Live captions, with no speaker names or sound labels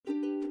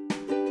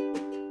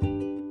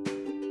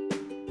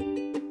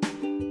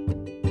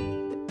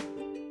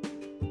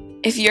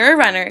If you're a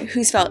runner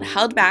who's felt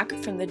held back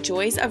from the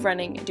joys of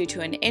running due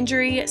to an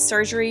injury,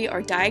 surgery,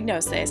 or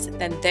diagnosis,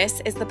 then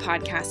this is the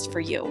podcast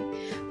for you.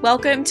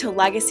 Welcome to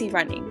Legacy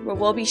Running, where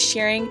we'll be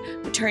sharing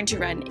return to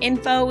run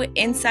info,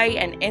 insight,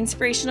 and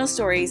inspirational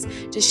stories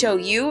to show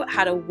you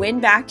how to win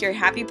back your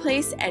happy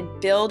place and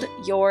build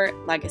your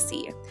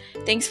legacy.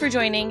 Thanks for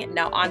joining.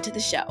 Now on to the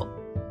show.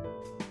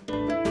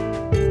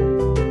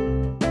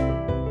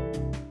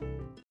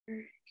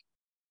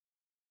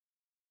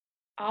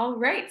 All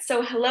right,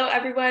 so hello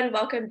everyone,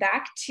 welcome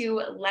back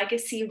to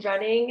Legacy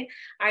Running.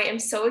 I am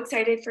so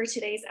excited for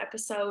today's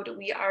episode.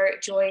 We are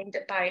joined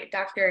by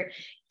Dr.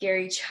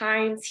 Gary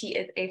Chimes. He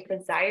is a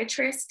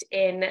physiatrist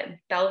in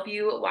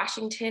Bellevue,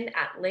 Washington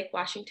at Lake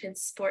Washington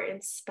Sport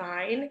and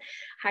Spine.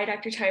 Hi,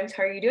 Dr. Chimes,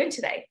 how are you doing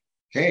today?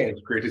 Hey,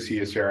 it's great to see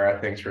you, Sarah.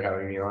 Thanks for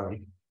having me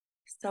on.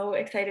 So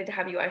excited to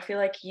have you. I feel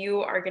like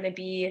you are going to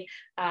be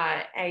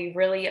a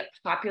really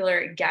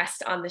popular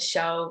guest on the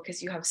show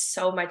because you have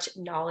so much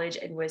knowledge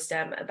and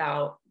wisdom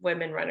about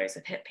women runners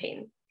with hip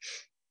pain.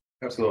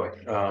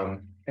 Absolutely.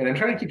 And I'm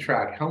trying to keep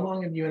track. How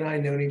long have you and I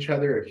known each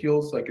other? It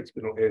feels like has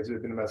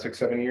it been about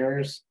 6-7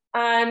 years?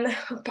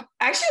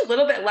 Actually a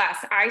little bit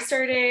less. I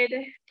started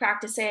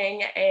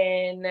practicing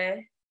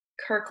in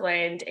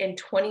Kirkland in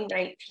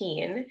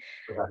 2019.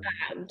 Okay.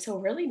 So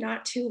really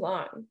not too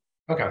long.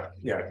 Okay,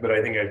 yeah, but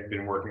I think I've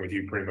been working with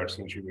you pretty much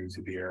since you moved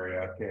to the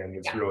area, and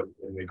it's really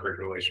been a great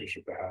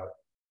relationship to have.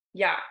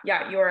 Yeah,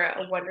 you're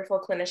a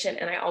wonderful clinician,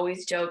 and I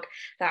always joke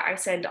that I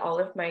send all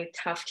of my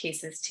tough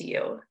cases to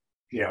you.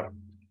 Yeah.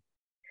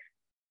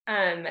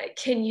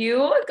 Can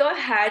you go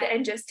ahead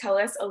and just tell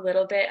us a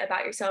little bit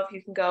about yourself?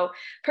 You can go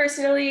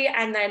personally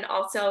and then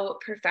also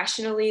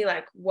professionally,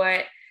 like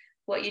what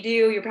you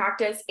do, your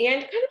practice,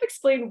 and kind of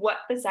explain what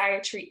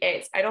physiatry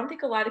is. I don't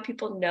think a lot of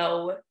people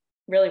know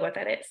really what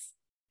that is.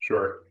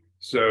 Sure.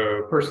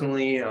 So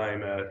personally,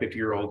 I'm a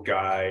 50-year-old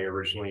guy,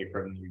 originally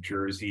from New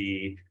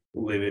Jersey,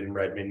 live in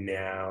Redmond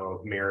now,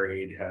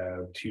 married,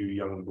 have 2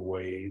 young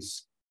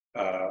boys.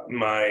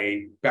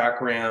 My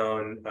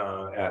background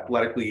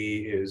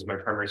athletically is my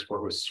primary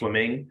sport was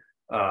swimming.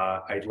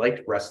 I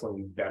liked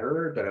wrestling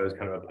better, but I was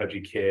kind of a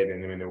pudgy kid,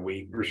 and in a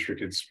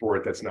weight-restricted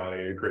sport, that's not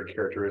a great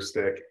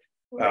characteristic.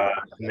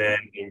 And then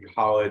in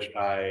college,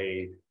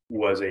 I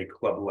was a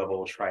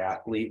club-level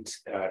triathlete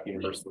at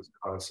University of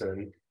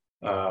Wisconsin.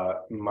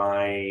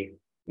 My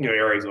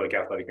areas of like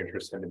athletic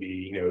interest tend to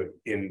be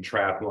in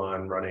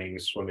triathlon, running,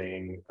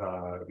 swimming,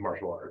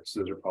 martial arts.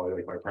 Those are probably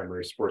like my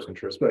primary sports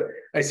interests, but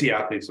I see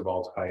athletes of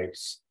all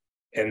types.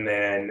 And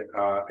then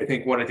I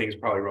think one of the things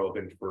probably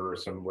relevant for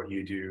some of what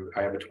you do,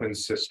 I have a twin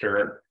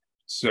sister.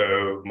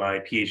 So my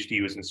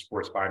PhD was in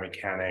sports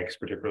biomechanics,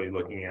 particularly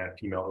looking at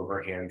female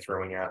overhand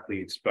throwing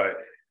athletes, but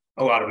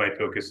a lot of my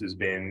focus has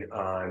been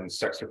on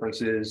sex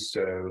differences.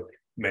 So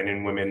men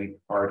and women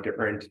are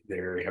different. They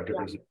have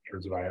differences in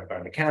terms of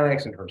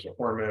biomechanics, in terms of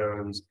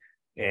hormones,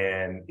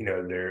 and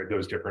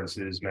those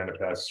differences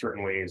manifest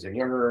certain ways in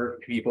younger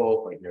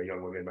people. Like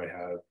young women might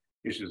have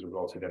issues with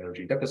relative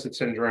energy deficit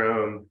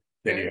syndrome.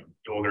 Then you have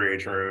older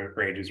age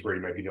ranges where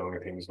you might be dealing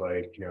with things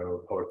like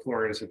pelvic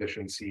floor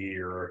insufficiency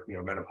or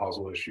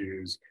menopausal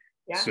issues.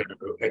 Yeah. So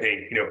I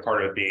think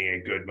part of being a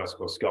good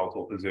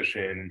musculoskeletal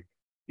physician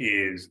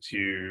is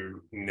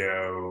to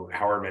know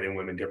how are men and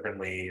women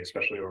differently,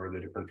 especially over the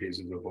different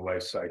phases of the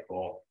life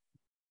cycle.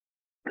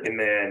 And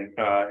then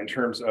in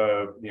terms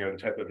of the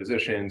type of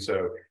physician,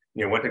 so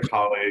went to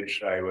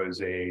college. I was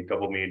a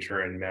double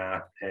major in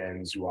math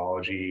and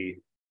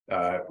zoology.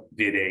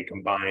 Did a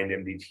combined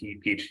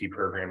MDT PhD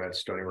program at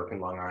Stony Brook in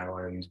Long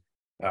Island.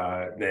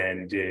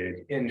 Then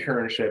did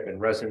internship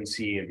and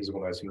residency in physical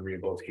medicine and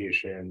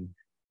rehabilitation,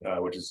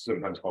 which is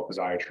sometimes called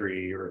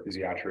physiatry or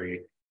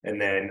physiatry. And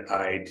then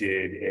I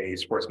did a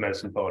sports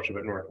medicine fellowship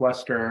at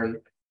Northwestern.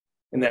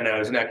 And then I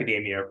was in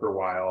academia for a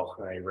while.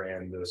 I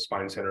ran the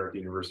Spine Center at the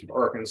University of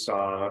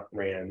Arkansas,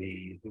 ran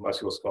the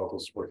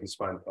Musculoskeletal Sports and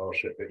Spine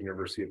Fellowship at the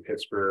University of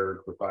Pittsburgh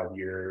for 5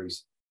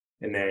 years.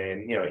 And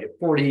then, hit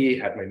 40,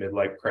 had my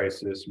midlife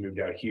crisis, moved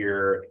out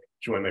here,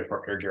 joined my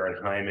partner,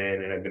 Garrett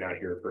Hyman, and I've been out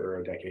here for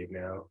a decade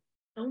now.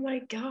 Oh my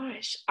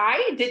gosh.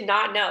 I did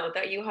not know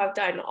that you have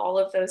done all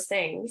of those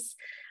things.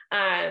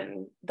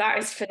 That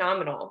is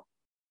phenomenal.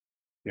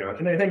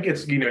 And I think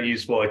it's,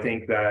 useful. I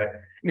think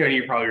that,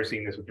 you probably are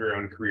seeing this with your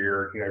own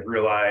career. I've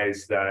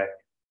realized that,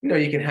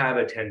 you can have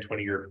a 10,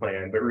 20-year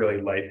plan, but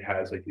really life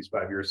has like these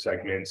 5-year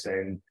segments,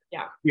 and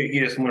you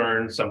just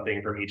learn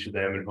something from each of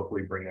them and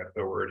hopefully bring that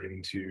forward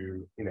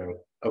into,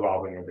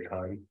 evolving over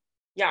time.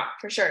 Yeah,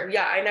 for sure.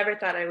 Yeah, I never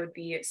thought I would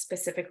be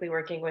specifically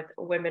working with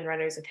women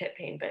runners with hip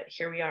pain, but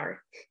here we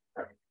are.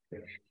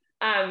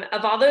 Yeah.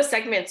 Of all those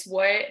segments,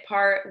 what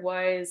part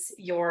was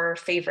your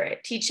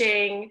favorite?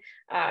 Teaching,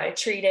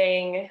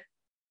 treating?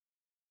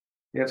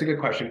 Yeah, that's a good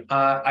question.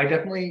 I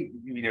definitely,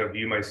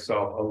 view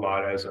myself a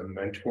lot as a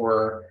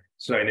mentor.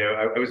 So I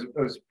know I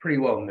was pretty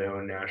well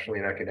known nationally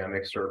in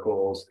academic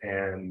circles,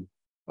 and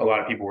a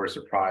lot of people were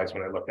surprised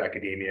when I left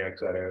academia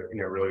because I had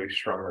a really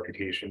strong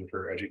reputation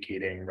for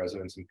educating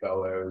residents and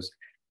fellows.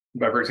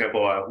 But for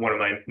example, one of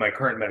my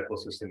current medical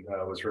assistant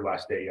was her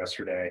last day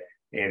yesterday,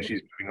 and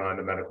she's moving on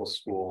to medical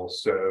school.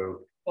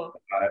 So, Cool.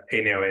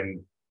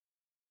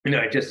 and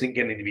I just think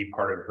getting to be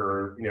part of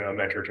her, a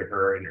mentor to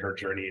her in her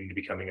journey into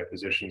becoming a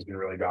physician has been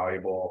really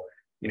valuable.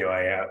 I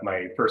have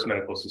my first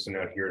medical assistant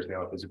out here is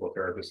now a physical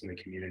therapist in the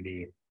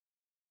community.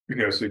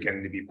 So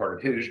getting to be part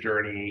of his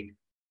journey.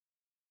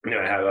 I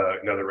have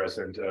another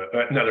resident,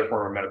 another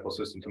former medical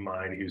assistant of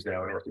mine who's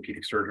now an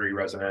orthopedic surgery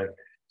resident.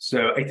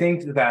 So I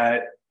think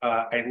that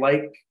I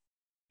like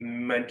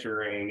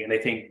mentoring, and I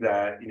think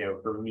that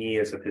for me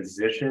as a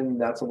physician,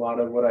 that's a lot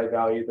of what I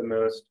value the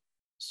most.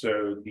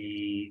 So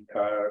the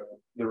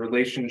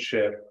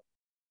relationship,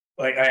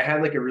 like I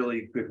had like a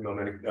really good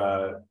moment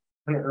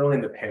kind of early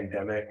in the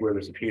pandemic where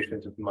there's a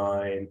patient of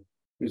mine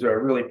who's a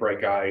really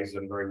bright guy. He's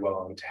done very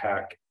well in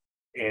tech,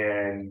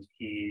 and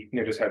he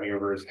just had me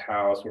over his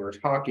house. We were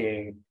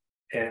talking,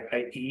 and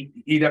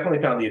he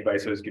definitely found the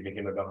advice I was giving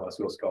him about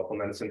musculoskeletal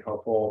medicine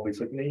helpful. But he's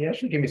like, he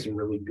actually gave me some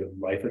really good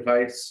life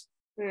advice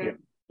in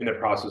the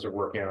process of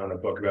working on a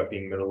book about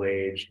being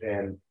middle-aged.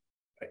 And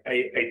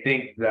I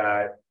think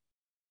that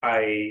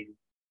I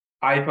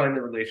find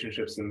the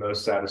relationships the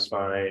most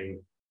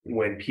satisfying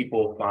when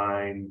people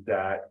find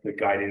that the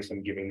guidance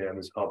I'm giving them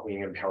is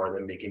helping empower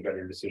them making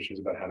better decisions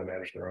about how to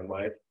manage their own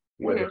life,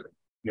 whether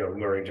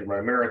learning to run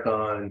a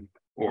marathon,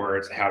 or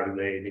it's how do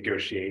they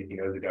negotiate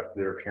the death of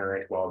their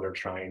parent while they're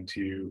trying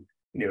to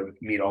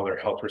meet all their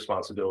health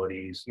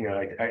responsibilities.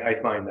 I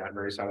find that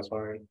very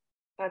satisfying.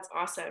 That's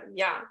awesome.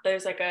 Yeah,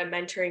 there's like a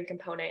mentoring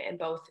component in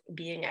both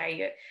being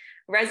a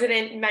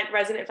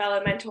resident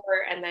fellow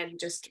mentor and then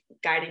just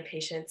guiding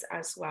patients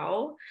as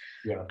well.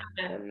 Yeah.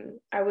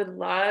 I would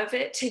love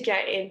to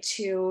get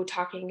into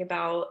talking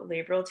about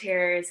labral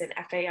tears and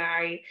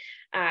FAI.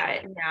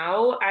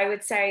 Now, I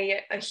would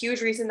say a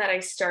huge reason that I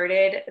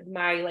started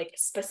my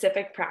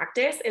specific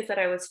practice is that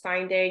I was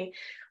finding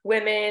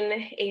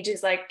women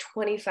ages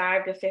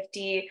 25 to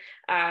 50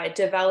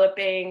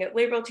 developing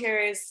labral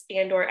tears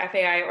and or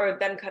FAI, or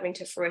them coming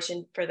to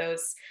fruition for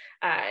those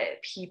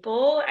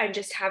people, and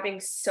just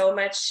having so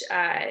much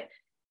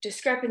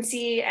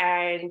discrepancy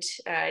and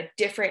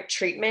different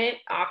treatment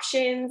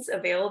options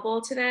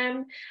available to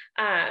them.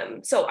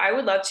 So I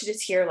would love to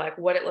just hear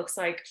what it looks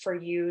like for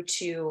you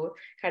to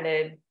kind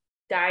of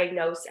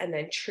diagnose and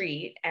then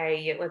treat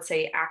a, let's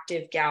say,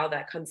 active gal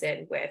that comes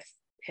in with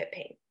hip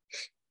pain.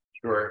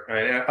 Sure.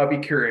 And I'll be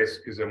curious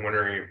because I'm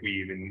wondering if we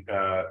even,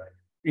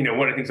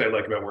 one of the things I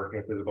like about working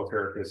with physical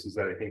therapists is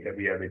that I think that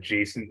we have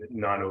adjacent,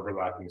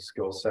 non-overlapping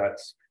skill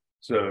sets.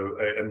 So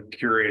I'm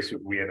curious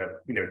if we end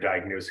up,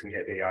 diagnosing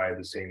FAI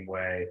the same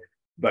way.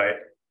 But,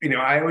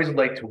 I always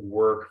like to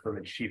work from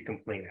a chief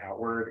complaint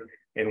outward.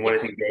 And one of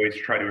the things I always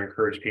try to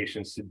encourage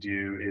patients to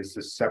do is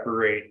to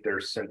separate their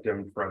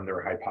symptom from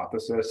their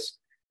hypothesis.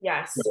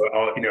 Yes. So,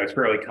 it's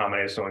fairly common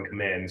as someone come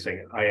in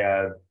saying, I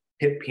have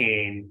hip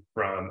pain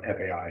from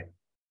FAI.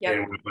 Yep.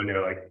 And we want to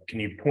know, can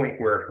you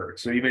point where it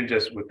hurts? So even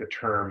just with the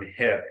term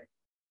hip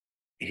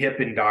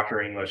in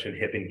doctor English and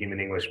hip in human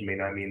English may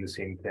not mean the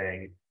same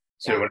thing.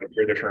 So when I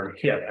hear the term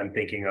hip, I'm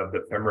thinking of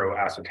the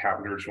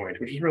femoroacetabular joint,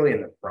 which is really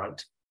in the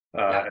front.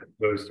 As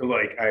opposed to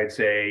I'd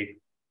say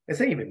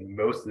even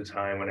most of the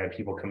time when I have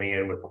people coming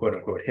in with quote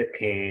unquote hip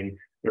pain,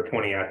 they're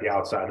pointing at the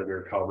outside of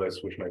their pelvis,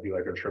 which might be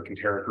their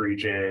trochanteric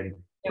region,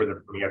 or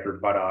they're pointing at their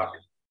buttock.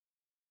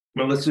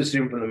 Well, let's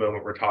assume from the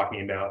moment we're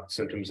talking about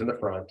symptoms in the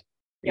front,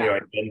 I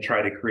then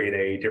try to create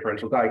a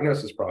differential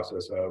diagnosis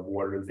process of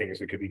what are the things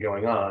that could be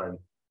going on.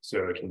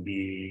 So it can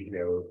be,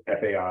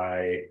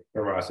 FAI,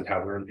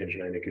 femoroacetabular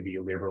impingement. It could be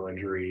a labral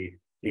injury.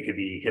 It could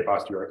be hip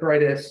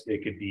osteoarthritis.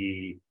 It could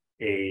be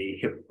a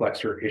hip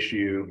flexor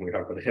issue. When we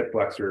talk about the hip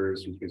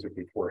flexors, there's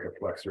basically 4 hip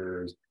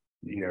flexors.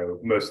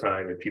 Most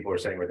time if people are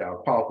saying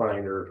without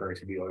qualifying, they're referring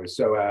to the other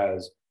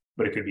psoas.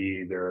 But it could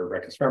be their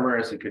rectus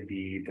femoris, it could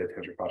be the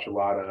tensor fasciae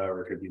lata,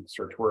 or it could be the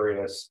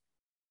sartorius.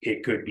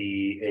 It could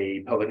be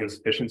a pelvic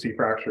insufficiency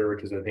fracture,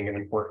 which is, I think, an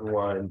important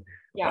one.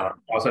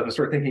 Also have to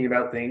start thinking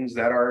about things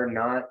that are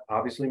not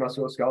obviously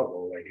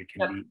musculoskeletal. It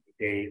can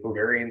be a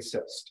ovarian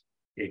cyst.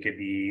 It could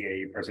be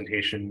a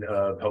presentation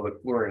of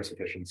pelvic floor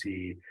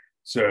insufficiency.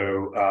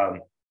 So,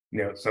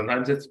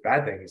 sometimes it's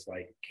bad things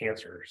like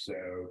cancer. So,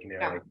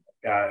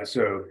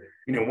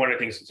 one of the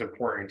things that's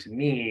important to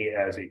me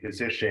as a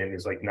physician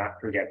is not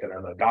forget that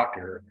I'm a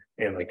doctor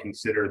and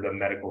consider the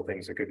medical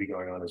things that could be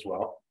going on as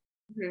well.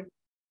 Mm-hmm.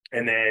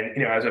 And then,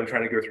 as I'm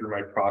trying to go through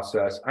my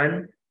process,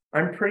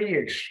 I'm pretty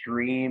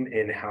extreme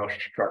in how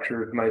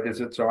structured my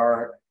visits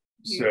are.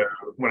 Mm-hmm. So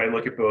when I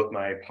look at both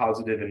my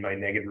positive and my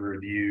negative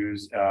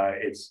reviews,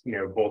 it's,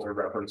 both are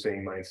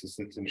referencing my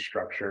insistence in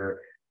structure.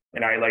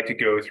 And I like to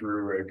go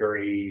through a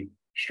very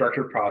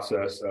structured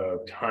process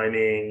of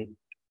timing,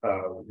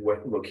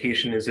 what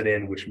location is it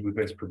in, which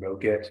movements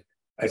provoke it.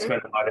 I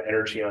spend a lot of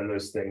energy on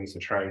those things to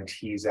try and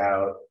tease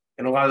out.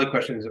 And a lot of the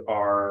questions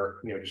are,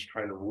 just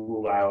trying to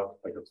rule out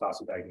a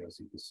class of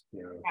diagnoses,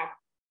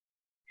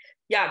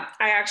 Yeah,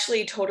 I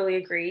actually totally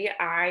agree.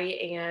 I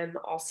am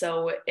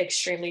also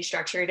extremely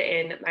structured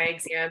in my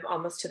exam,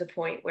 almost to the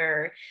point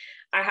where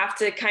I have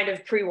to kind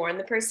of pre-warn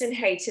the person,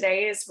 hey,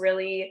 today is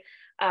really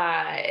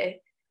uh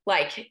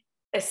like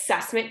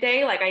assessment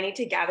day. Like I need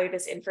to gather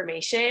this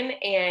information.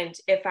 And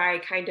if I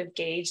kind of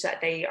gauge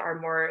that they are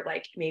more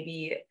like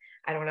maybe,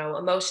 I don't know,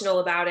 emotional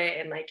about it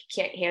and like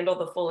can't handle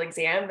the full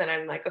exam, then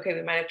I'm like, okay,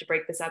 we might have to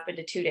break this up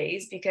into 2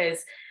 days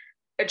because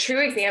a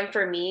true exam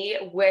for me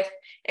with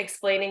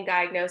explaining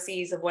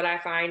diagnoses of what I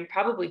find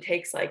probably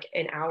takes like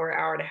an hour,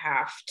 hour and a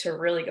half to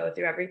really go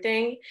through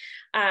everything.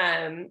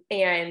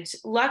 And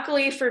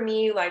luckily for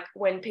me, like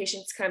when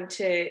patients come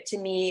to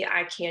me,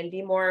 I can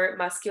be more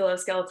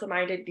musculoskeletal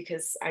minded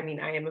because I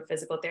mean I am a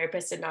physical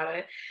therapist and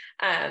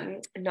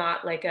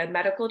not like a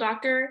medical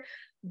doctor.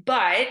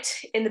 But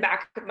in the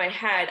back of my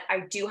head,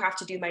 I do have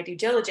to do my due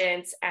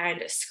diligence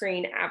and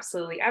screen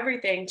absolutely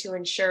everything to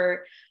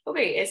ensure,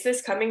 okay, is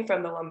this coming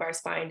from the lumbar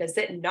spine? Does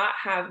it not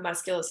have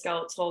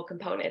musculoskeletal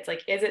components?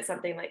 Like, is it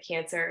something like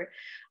cancer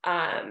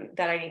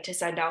that I need to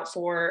send out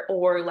for?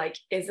 Or like,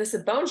 is this a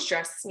bone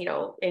stress,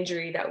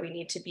 injury that we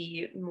need to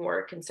be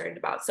more concerned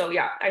about? So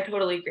yeah, I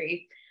totally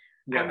agree.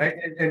 Yeah,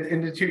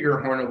 and to toot your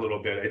horn a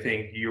little bit, I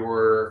think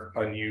you're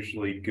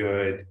unusually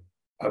good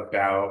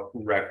about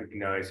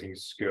recognizing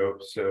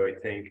scope. So I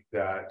think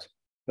that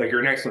like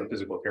you're an excellent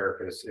physical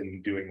therapist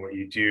in doing what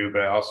you do,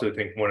 but I also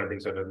think one of the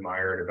things I've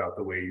admired about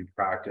the way you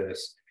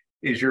practice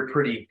is you're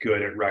pretty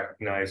good at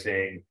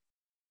recognizing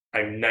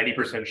I'm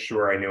 90%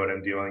 sure I know what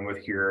I'm dealing with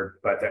here,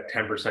 but that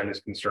 10%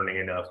 is concerning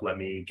enough. Let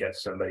me get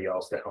somebody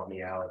else to help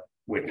me out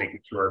with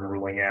making sure I'm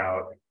ruling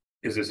out,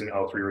 is this an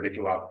L3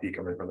 radiculopathy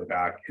coming from the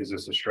back? Is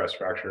this a stress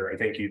fracture? I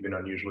think you've been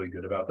unusually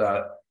good about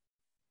that.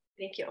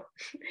 Thank you.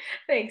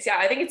 Thanks. Yeah,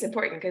 I think it's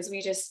important because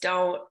we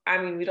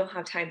don't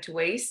have time to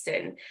waste.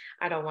 And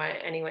I don't want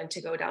anyone to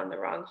go down the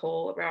wrong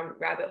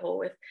rabbit hole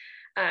with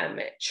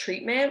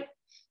treatment.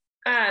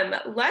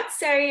 Let's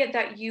say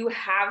that you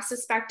have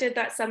suspected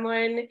that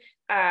someone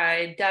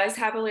does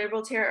have a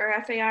labral tear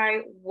or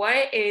FAI.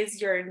 What is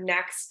your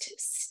next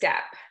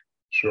step?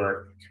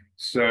 Sure.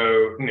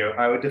 So,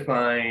 I would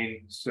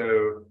define,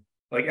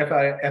 like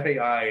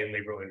FAI and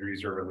labral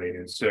injuries are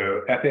related. So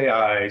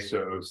FAI,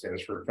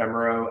 stands for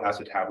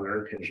femoroacetabular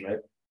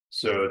impingement.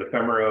 So the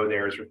femoro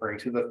there is referring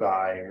to the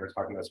thigh, and we're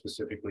talking about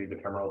specifically the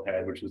femoral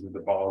head, which is the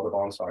ball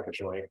and socket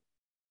joint.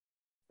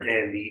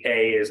 And the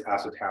A is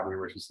acetabular,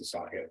 which is the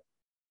socket.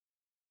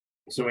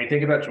 So when you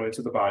think about joints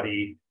of the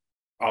body,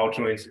 all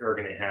joints are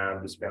going to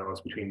have this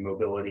balance between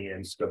mobility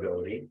and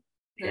stability.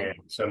 And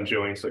some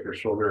joints, like your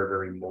shoulder, are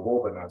very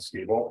mobile but not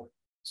stable.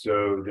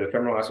 So the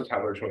femoral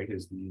acetabular joint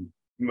is the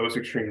most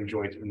extreme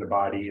joint in the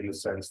body in the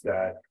sense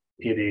that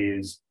it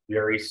is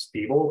very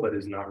stable but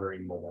is not very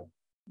mobile.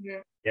 Yeah.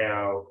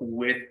 Now,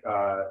 with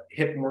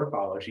hip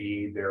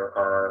morphology, there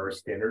are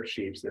standard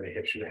shapes that a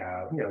hip should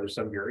have. There's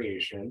some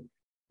variation,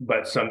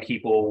 but some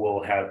people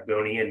will have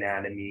bony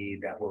anatomy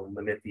that will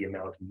limit the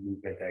amount of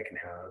movement that it can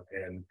have.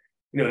 And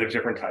there's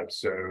different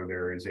types. So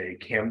there is a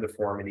cam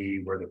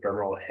deformity where the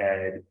femoral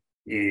head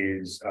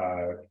is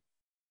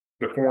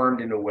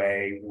deformed in a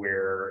way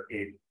where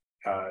it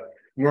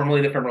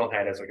normally the femoral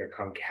head has like a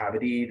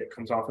concavity that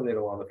comes off of it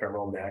along the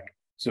femoral neck,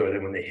 so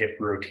that when the hip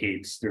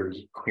rotates,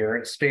 there's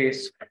clearance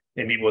space.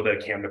 And people with a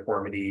cam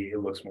deformity, it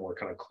looks more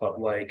kind of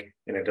club-like,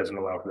 and it doesn't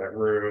allow for that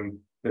room.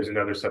 There's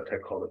another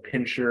subtype called a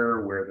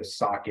pincher, where the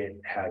socket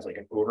has like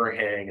an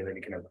overhang, and then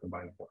you can have a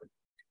combined form.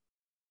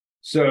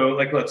 So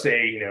like, let's say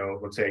I get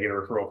a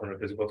referral from a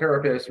physical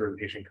therapist, or the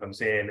patient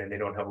comes in and they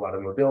don't have a lot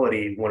of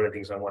mobility. One of the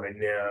things I want to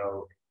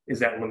know is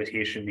that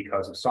limitation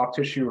because of soft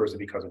tissue, or is it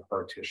because of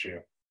hard tissue?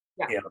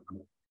 Yeah.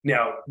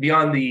 Now,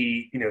 beyond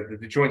the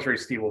joint's very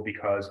stable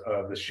because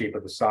of the shape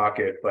of the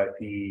socket, but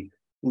the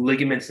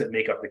ligaments that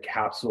make up the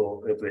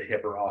capsule of the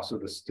hip are also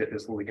the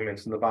stiffest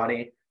ligaments in the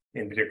body.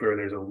 In particular,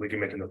 there's a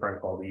ligament in the front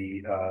called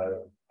the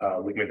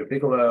ligament of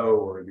Bigelow,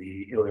 or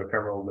the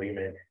iliofemoral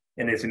ligament,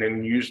 and it's an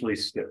unusually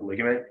stiff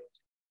ligament.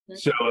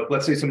 So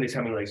let's say somebody's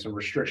having like some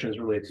restrictions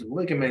related to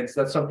ligaments,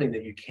 that's something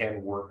that you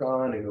can work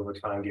on and over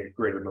time get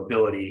greater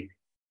mobility.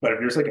 But if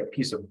there's like a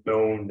piece of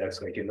bone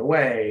that's like in the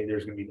way,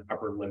 there's going to be an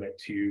upper limit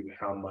to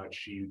how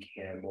much you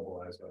can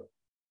mobilize it.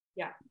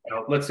 Yeah.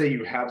 Now, let's say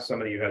you have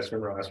somebody who has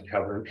femoral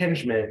acetabular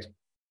impingement.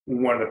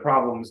 One of the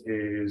problems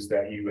is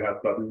that you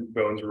have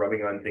bones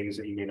rubbing on things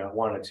that you may not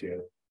want it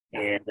to.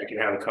 And it can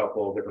have a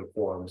couple of different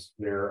forms.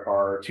 There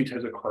are two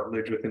types of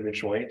cartilage within the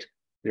joint.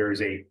 There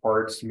is a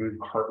hard, smooth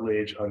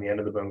cartilage on the end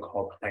of the bone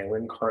called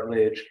hyaline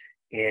cartilage,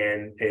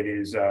 and it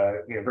is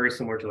very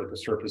similar to like the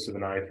surface of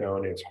an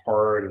iPhone. It's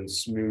hard and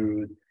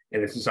smooth,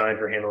 and it's designed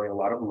for handling a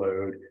lot of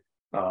load.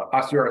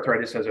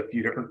 Osteoarthritis has a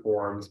few different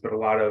forms, but a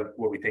lot of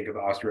what we think of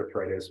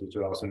osteoarthritis, which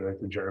is also known as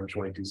degenerative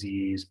joint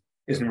disease,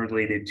 is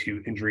related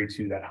to injury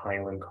to that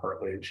hyaline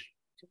cartilage.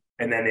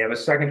 And then they have a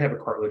second type of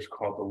cartilage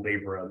called the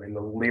labrum, and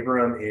the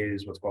labrum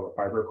is what's called a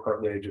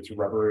fibrocartilage. It's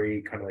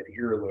rubbery, kind of like the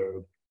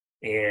earlobe,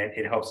 and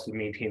it helps to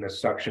maintain a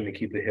suction to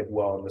keep the hip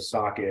well in the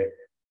socket.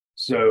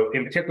 So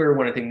in particular,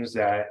 one of the things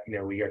that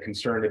we get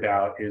concerned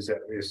about is that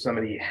if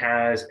somebody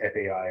has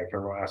FAI,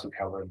 femoral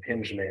acetabular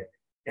impingement,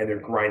 and they're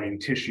grinding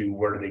tissue,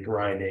 what are they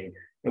grinding?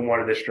 And one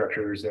of the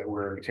structures that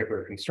we're in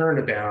particular concerned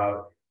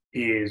about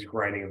is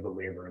grinding of the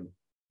labrum.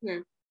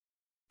 Hmm.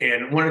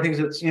 And one of the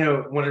things that's,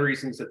 one of the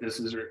reasons that this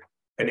is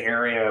an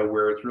area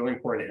where it's really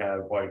important to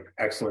have like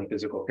excellent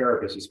physical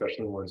therapists,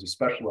 especially ones who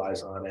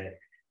specialize on it,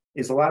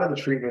 is a lot of the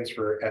treatments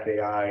for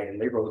FAI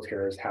and labral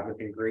tears haven't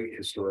been great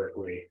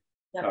historically.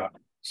 Yeah.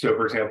 So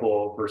for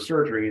example, for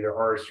surgery, there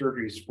are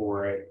surgeries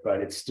for it, but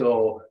it's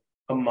still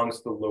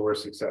amongst the lower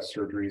success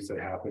surgeries that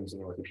happens in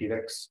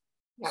orthopedics.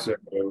 Yeah. So,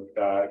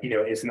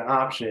 it's an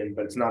option,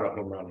 but it's not a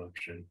home run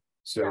option.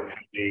 So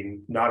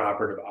having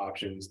non-operative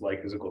options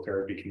like physical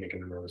therapy can make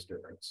an enormous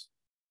difference.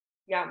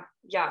 Yeah,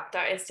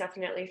 that is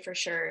definitely for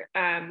sure.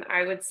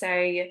 I would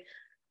say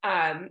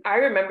I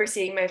remember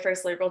seeing my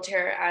first labral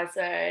tear as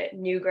a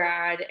new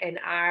grad, and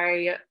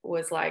I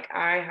was like,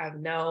 I have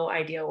no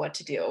idea what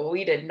to do.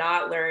 We did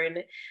not learn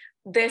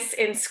this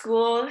in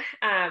school,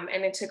 and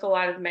it took a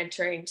lot of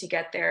mentoring to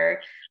get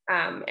there,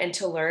 and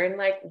to learn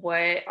like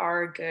what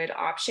are good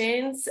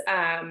options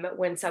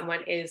when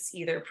someone is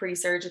either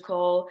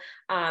pre-surgical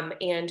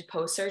and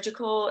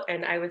post-surgical.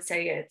 And I would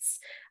say it's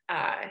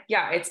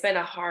been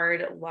a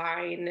hard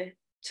line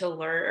to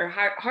learn, or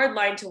hard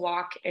line to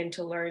walk, and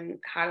to learn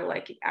how to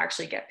like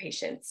actually get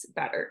patients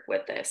better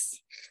with this.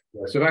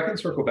 Yeah, so if I can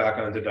circle back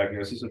onto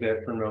diagnosis a bit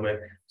for a moment.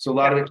 So a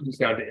lot of it comes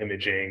down to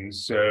imaging.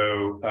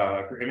 So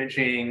for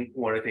imaging,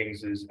 one of the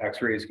things is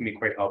x-rays can be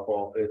quite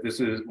helpful. This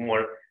is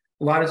one,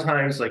 a lot of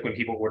times, like when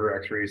people order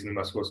x-rays in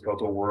the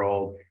musculoskeletal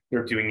world,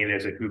 they're doing it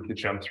as a hoop to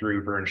jump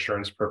through for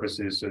insurance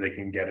purposes so they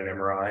can get an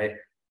MRI.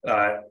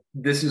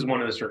 This is one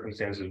of the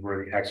circumstances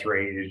where the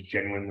x-ray is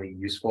genuinely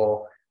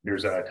useful.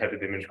 There's a type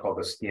of image called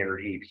the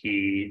standard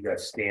AP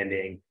that's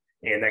standing,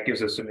 and that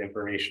gives us some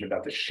information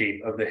about the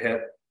shape of the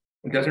hip.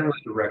 It doesn't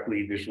really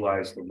directly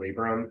visualize the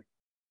labrum.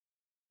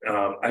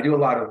 I do a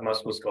lot of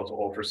musculoskeletal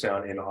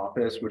ultrasound in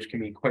office, which can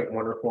be quite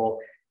wonderful.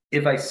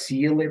 If I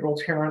see a labral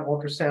tear on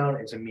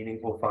ultrasound, it's a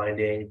meaningful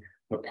finding,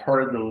 but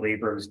part of the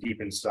labrum is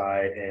deep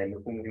inside, and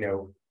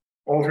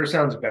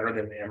ultrasound's better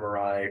than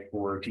MRI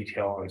for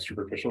detail on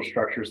superficial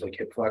structures like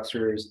hip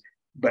flexors,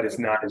 but it's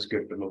not as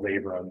good for the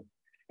labrum.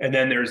 And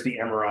then there's the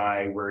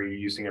MRI where you're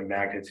using a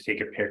magnet to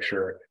take a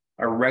picture.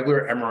 A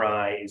regular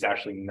MRI is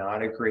actually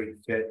not a great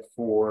fit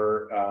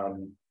for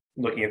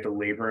looking at the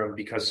labrum,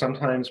 because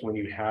sometimes when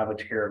you have a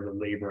tear of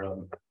the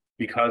labrum,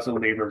 because the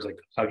labrum is like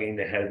hugging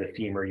the head of the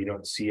femur, you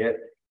don't see it.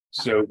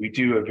 So we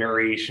do a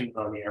variation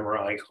on the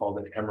MRI called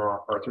an MR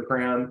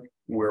arthrogram,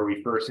 where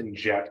we first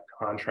inject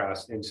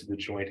contrast into the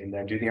joint and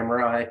then do the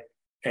MRI.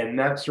 And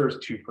that serves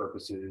two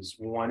purposes.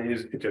 One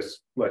is it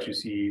just lets you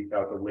see the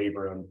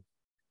labrum.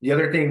 The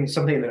other thing,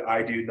 something that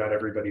I do, not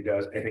everybody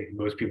does, I think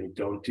most people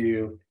don't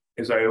do,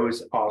 is I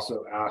always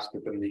also ask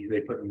that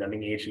they put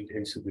numbing agent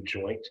into the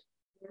joint.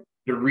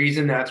 The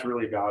reason that's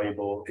really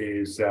valuable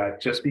is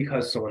that just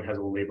because someone has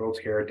a labral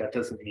tear, that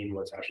doesn't mean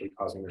what's actually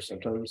causing their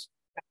symptoms.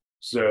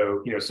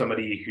 So,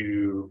 somebody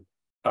who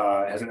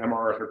has an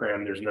MR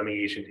arthrogram, there's numbing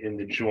agent in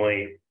the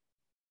joint.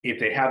 If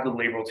they have the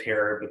labral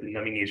tear, but the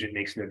numbing agent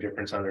makes no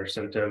difference on their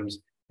symptoms,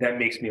 that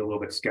makes me a little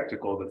bit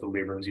skeptical that the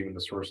labrum is even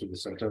the source of the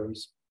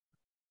symptoms.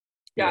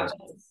 Yeah.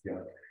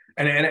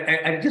 And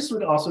I just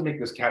would also make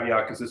this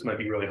caveat, because this might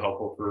be really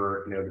helpful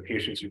for the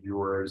patients of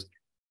yours.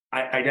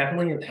 I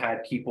definitely have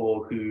had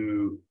people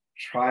who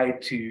try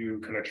to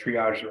kind of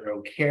triage their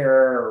own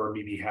care, or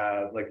maybe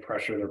have like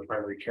pressure their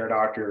primary care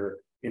doctor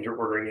into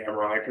ordering the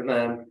MRI for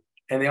them,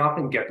 and they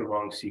often get the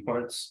wrong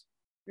sequence.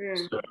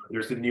 So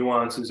there's the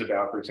nuances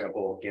about, for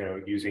example,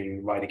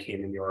 using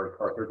lidocaine in the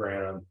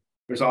arthrogram.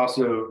 There's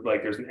also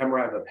there's an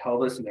MRI of the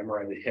pelvis and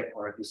MRI of the hip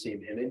aren't the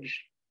same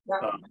image.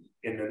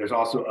 And then there's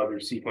also other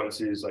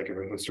sequences, like if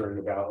I'm concerned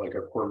about like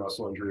a core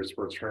muscle injury or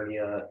sports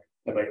hernia,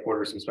 I might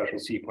order some special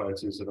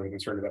sequences. If I'm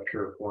concerned about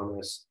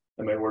piriformis,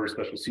 I might order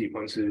special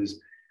sequences.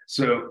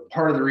 So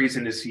part of the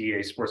reason to see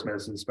a sports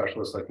medicine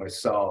specialist like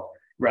myself,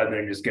 rather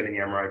than just getting the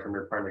MRI from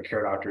your primary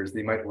care doctor, is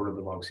they might order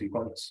the wrong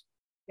sequence.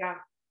 Yeah,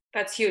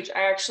 that's huge.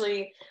 I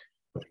actually,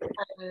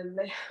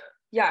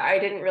 I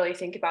didn't really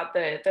think about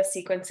the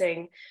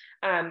sequencing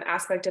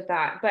aspect of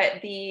that,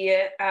 but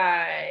the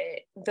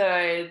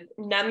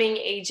numbing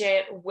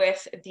agent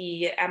with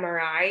the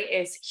MRI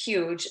is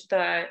huge.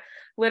 The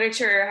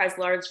literature has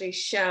largely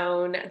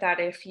shown that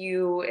if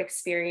you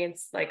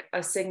experience like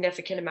a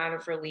significant amount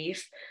of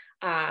relief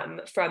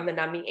from the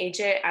numbing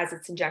agent as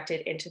it's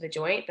injected into the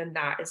joint, then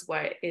that is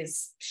what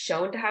is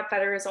shown to have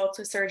better results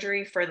with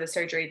surgery. For the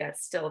surgery,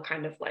 that's still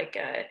kind of like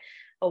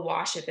a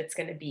wash if it's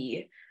going to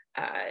be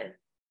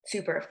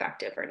super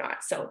effective or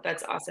not. So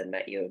that's awesome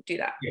that you do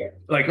that. Yeah,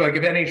 like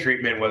if any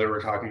treatment, whether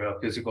we're talking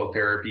about physical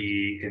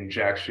therapy,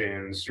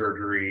 injections,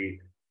 surgery,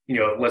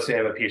 let's say I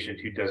have a patient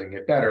who doesn't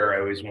get better, I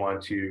always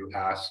want to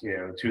ask,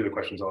 two of the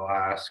questions I'll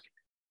ask.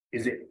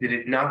 Did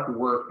it not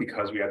work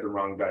because we had the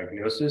wrong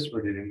diagnosis,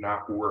 or did it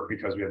not work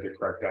because we had the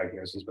correct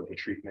diagnosis, but the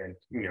treatment,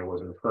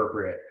 wasn't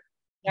appropriate?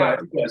 Yeah.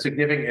 a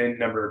significant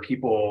number of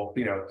people,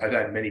 I've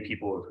had many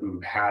people who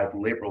had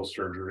labral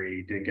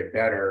surgery, didn't get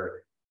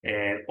better.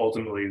 And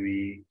ultimately,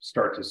 we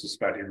start to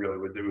suspect it really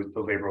was the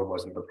labral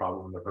wasn't the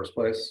problem in the first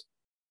place.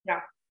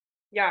 Yeah.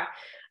 Yeah.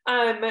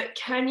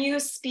 Can you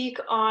speak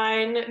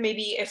on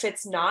maybe if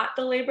it's not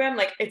the labrum,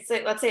 like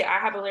let's say I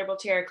have a labral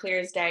tear clear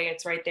as day,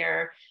 it's right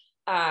there.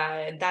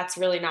 That's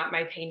really not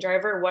my pain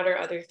driver. What are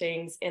other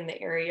things in the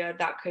area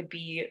that could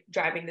be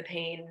driving the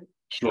pain?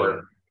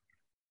 Sure.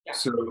 Yeah.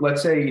 So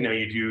let's say,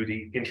 you do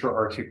the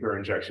intra-articular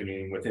injection,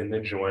 meaning within the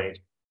joint.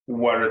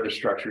 What are the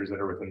structures that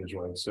are within the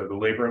joint? So the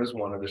labrum is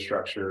one of the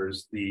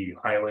structures. The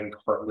hyaline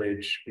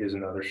cartilage is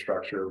another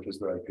structure, which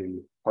is like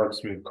the hard,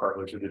 smooth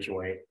cartilage of the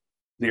joint.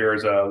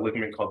 There's a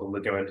ligament called the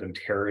ligamentum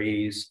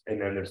teres,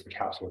 and then there's the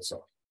capsule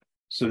itself.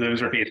 So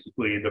those are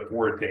basically the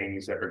four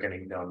things that are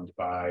getting numbed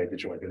by the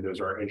joint, and those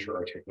are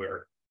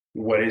intra-articular.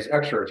 What is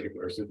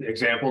extra-articular? So the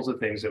examples of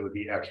things that would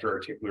be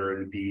extra-articular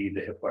would be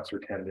the hip flexor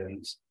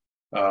tendons.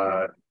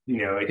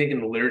 I think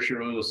in the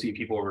literature, you'll see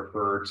people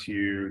refer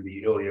to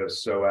the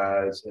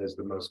iliopsoas as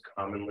the most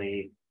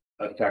commonly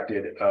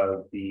affected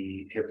of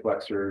the hip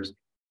flexors.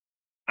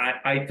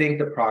 I think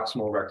the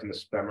proximal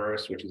rectus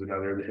femoris, which is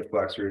another of the hip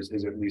flexors,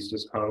 is at least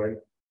as common.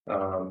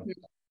 And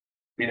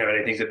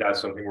I think that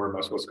that's something where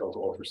musculoskeletal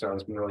ultrasound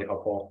has been really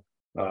helpful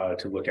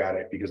to look at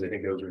it, because I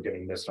think those are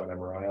getting missed on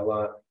MRI a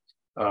lot.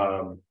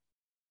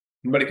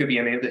 But it could be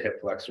any of the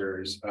hip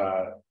flexors.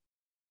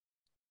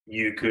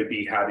 You could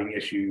be having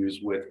issues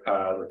with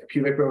the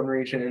pubic bone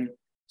region.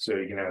 So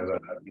you can have,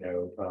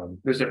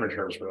 there's different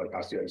terms for like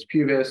osteitis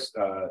pubis.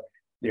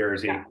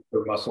 There's a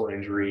muscle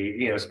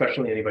injury,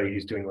 especially anybody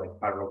who's doing like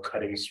lateral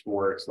cutting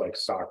sports like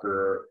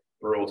soccer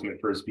or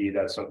ultimate frisbee.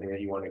 That's something that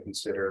you want to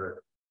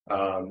consider.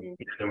 And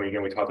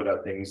we talked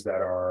about things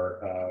that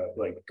are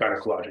like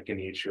gynecologic in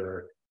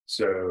nature.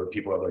 So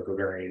people have like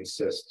ovarian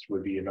cysts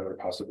would be another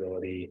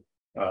possibility.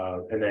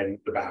 And then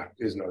the back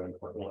is another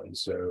important one.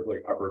 So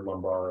like upper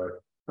lumbar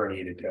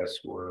herniated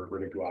disc or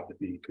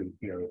radiculopathy could,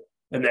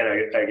 and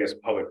then I guess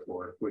pelvic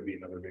floor would be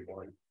another big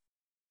one.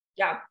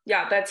 Yeah,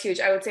 that's huge.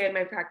 I would say in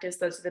my practice,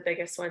 those are the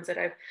biggest ones that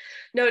I've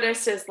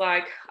noticed is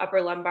like upper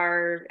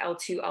lumbar,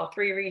 L2,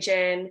 L3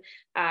 region,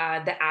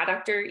 the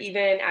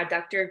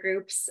adductor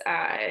groups,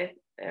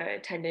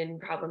 tendon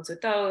problems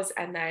with those,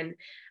 and then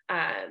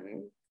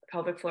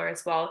pelvic floor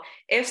as well.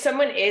 If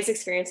someone is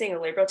experiencing a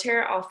labral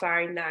tear, I'll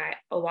find that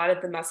a lot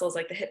of the muscles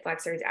like the hip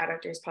flexors,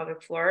 adductors,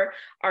 pelvic floor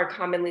are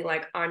commonly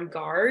like on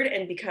guard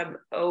and become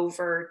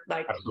over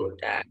like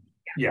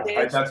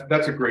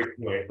that's a great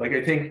point. Like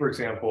I think, for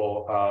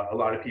example, a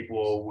lot of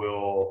people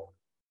will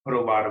put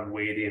a lot of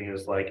weight in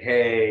as like,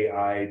 hey,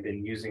 I've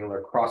been using a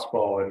lacrosse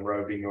ball and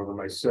rubbing over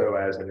my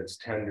psoas and it's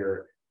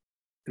tender.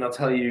 And I'll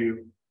tell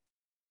you,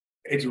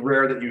 it's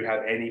rare that you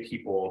have any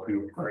people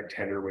who aren't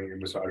tender when you're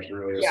massaging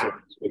earlier. So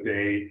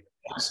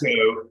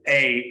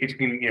it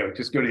can,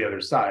 just go to the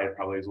other side,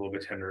 probably is a little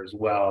bit tender as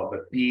well.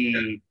 But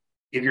B,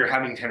 if you're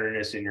having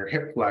tenderness in your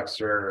hip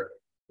flexor,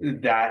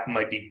 that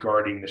might be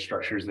guarding the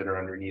structures that are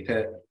underneath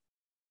it.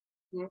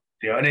 And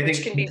I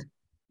think,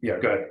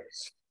 go ahead.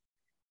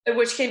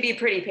 Which can be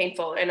pretty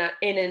painful in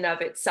and of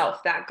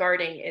itself. That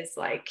guarding is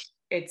like,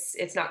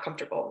 it's not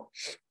comfortable.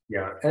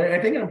 Yeah, and I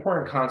think an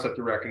important concept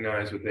to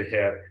recognize with the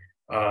hip,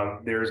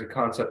 there's a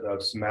concept of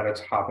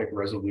somatotopic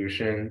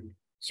resolution.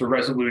 So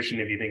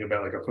resolution, if you think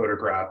about like a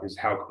photograph, is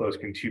how close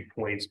can 2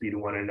 points be to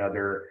one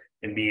another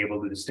and be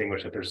able to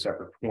distinguish that they're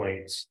separate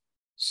points.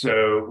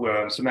 So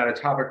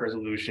somatotopic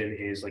resolution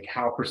is like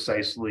how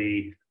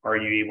precisely are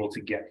you able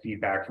to get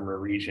feedback from a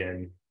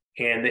region.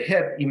 And the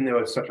hip, even though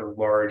it's such a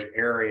large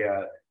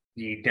area,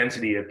 the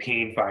density of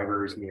pain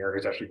fibers in the area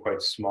is actually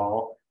quite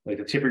small. Like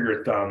the tip of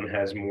your thumb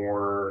has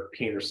more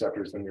pain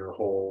receptors than your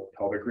whole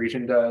pelvic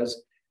region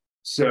does.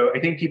 So I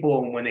think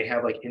people, when they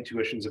have like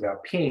intuitions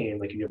about pain,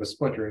 like if you have a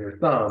splinter in your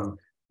thumb,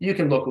 you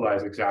can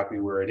localize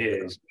exactly where it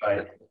is.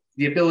 But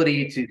the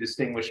ability to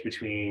distinguish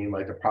between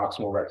like the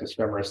proximal rectus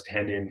femoris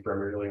tendon from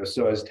your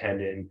iliopsoas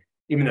tendon,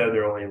 even though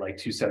they're only like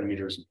 2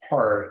 centimeters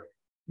apart,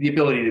 the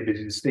ability to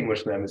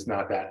distinguish them is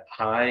not that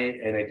high.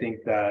 And I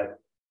think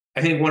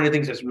one of the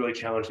things that's really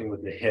challenging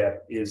with the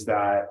hip is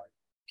that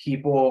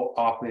people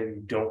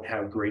often don't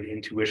have great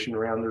intuition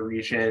around the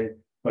region,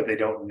 but they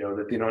don't know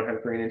that they don't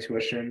have great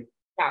intuition.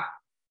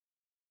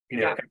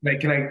 Yeah.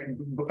 Can I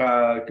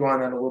go on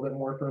that a little bit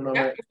more for a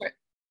moment? Yeah.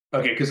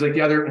 Okay, because like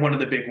one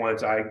of the big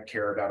ones I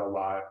care about a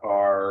lot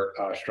are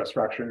stress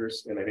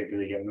fractures, and I think that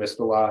they get missed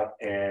a lot,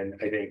 and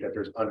I think that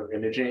there's under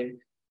imaging,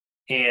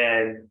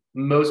 and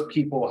most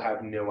people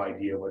have no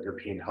idea what their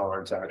pain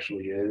tolerance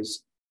actually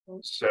is.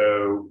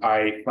 So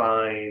I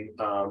find,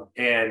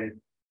 and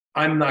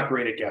I'm not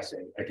great at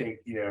guessing. I think,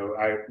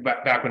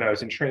 back when I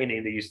was in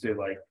training, they used to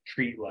like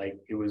treat like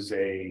it was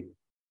a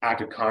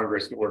act of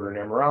Congress to order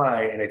an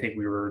MRI, and I think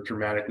we were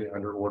dramatically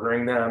under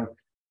ordering them.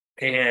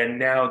 And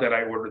now that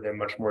I order them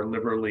much more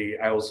liberally,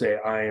 I will say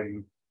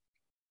I'm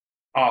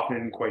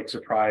often quite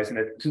surprised, and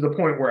to the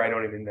point where I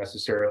don't even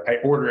necessarily, I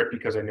order it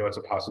because I know it's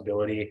a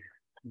possibility,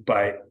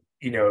 but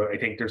I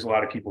think there's a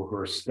lot of people who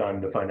are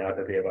stunned to find out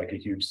that they have like a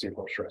huge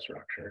single stress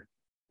fracture.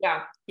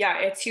 Yeah, yeah,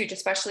 it's huge,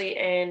 especially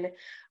in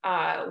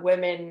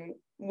women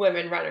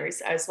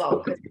runners as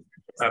well, because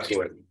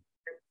Absolutely.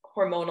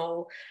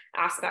 hormonal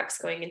aspects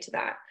going into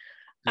that.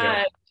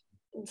 Yeah.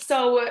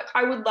 So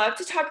I would love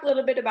to talk a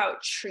little bit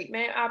about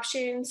treatment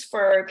options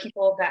for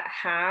people that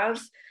have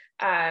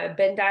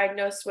been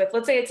diagnosed with,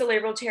 let's say it's a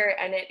labral tear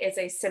and it is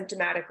a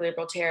symptomatic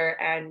labral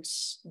tear, and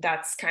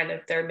that's kind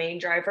of their main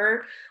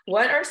driver.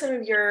 What are some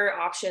of your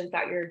options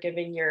that you're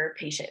giving your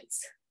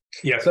patients?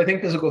 Yeah, so I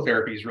think physical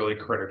therapy is really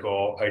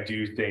critical. I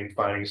do think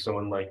finding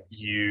someone like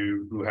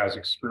you who has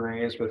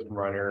experience with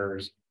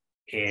runners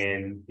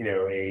and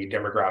a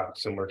demographic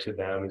similar to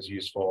them is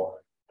useful.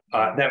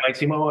 That might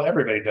seem, oh, well,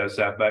 everybody does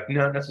that, but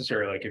not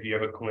necessarily. Like if you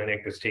have a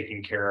clinic that's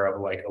taking care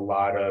of like a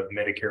lot of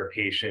Medicare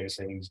patients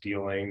and is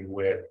dealing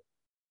with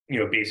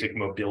basic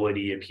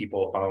mobility of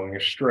people following a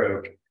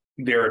stroke,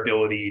 their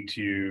ability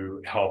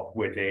to help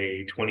with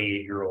a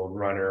 28-year-old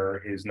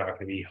runner is not going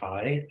to be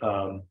high.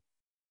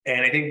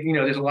 And I think,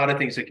 there's a lot of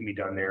things that can be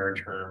done there in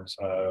terms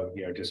of,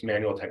 just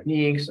manual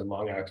techniques and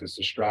long axis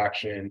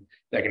distraction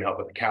that can help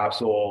with the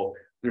capsule.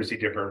 There's the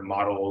different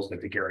models like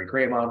the Gary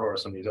Gray model or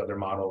some of these other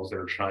models that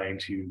are trying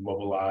to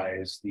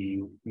mobilize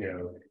the,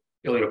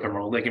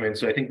 iliofemoral ligament.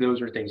 So I think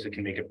those are things that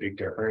can make a big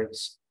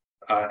difference.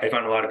 I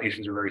find a lot of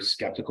patients are very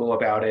skeptical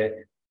about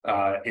it.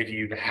 If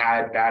you've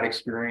had bad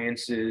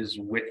experiences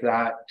with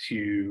that,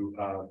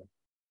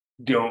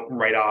 don't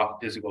write off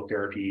physical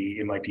therapy.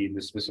 It might be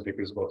the specific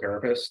physical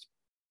therapist.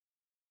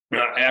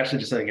 I actually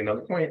just think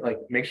another point, like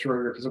make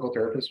sure your physical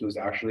therapist was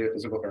actually a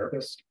physical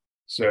therapist.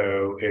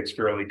 So it's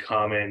fairly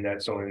common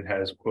that someone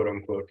has quote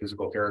unquote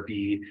physical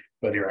therapy,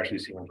 but they're actually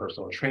seeing a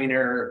personal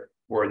trainer,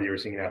 or they're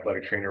seeing an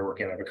athletic trainer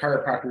working out of a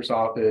chiropractor's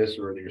office,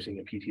 or they're seeing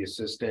a PT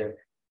assistant.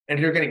 And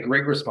if you're getting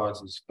great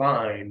responses,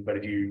 fine. But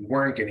if you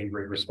weren't getting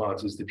great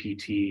responses to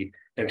PT,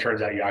 and it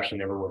turns out you actually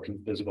never worked with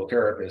a physical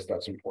therapist,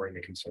 that's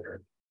important to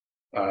consider.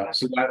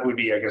 So that would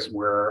be, I guess,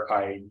 where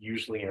I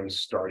usually am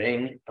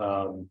starting.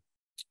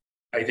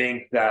 I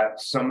think that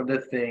some of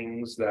the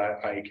things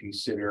that I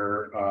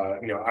consider,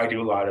 I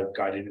do a lot of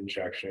guided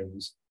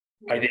injections.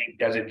 I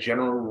think as a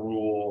general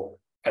rule,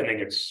 I think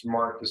it's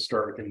smart to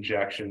start with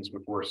injections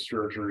before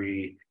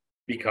surgery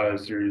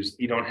because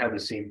you don't have the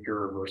same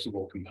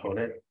irreversible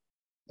component.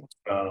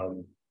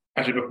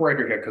 Actually, before I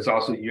forget, because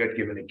also you had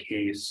given a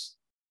case,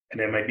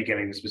 and I might be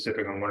getting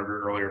specific on one of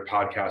your earlier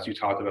podcasts, you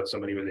talked about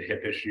somebody with a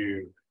hip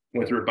issue,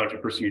 went through a bunch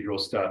of procedural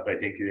stuff. I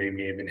think they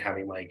may have been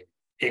having like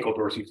ankle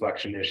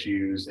dorsiflexion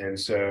issues. And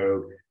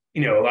so,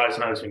 a lot of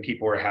times when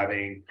people are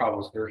having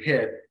problems with their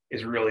hip,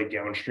 is really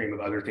downstream of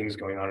other things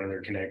going on in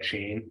their connect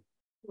chain.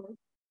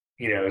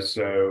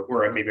 So,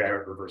 or maybe I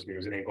reversed, maybe it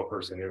was an ankle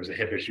person, there was a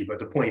hip issue. But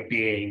the point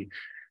being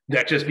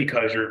that just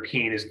because your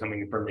pain is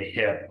coming from the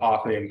hip,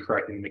 often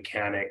correcting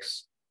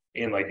mechanics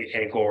in like the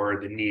ankle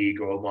or the knee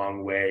go a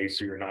long way.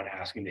 So you're not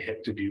asking the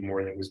hip to do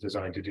more than it was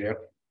designed to do.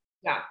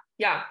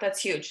 Yeah,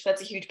 that's huge.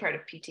 That's a huge part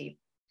of PT.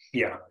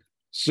 Yeah.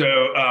 So,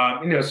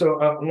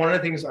 one of the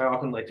things I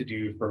often like to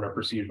do from a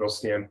procedural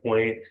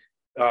standpoint,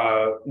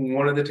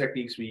 one of the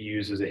techniques we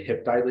use is a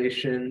hip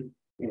dilation,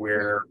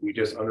 where we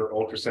just under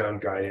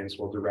ultrasound guidance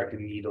will direct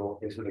a needle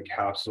into the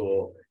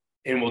capsule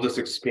and we'll just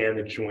expand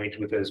the joint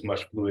with as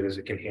much fluid as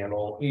it can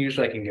handle.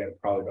 Usually I can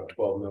get probably about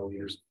 12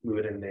 milliliters of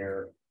fluid in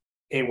there.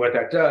 And what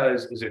that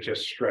does is it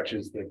just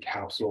stretches the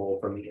capsule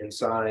from the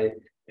inside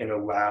and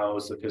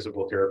allows the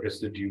physical therapist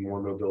to do more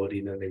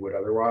mobility than they would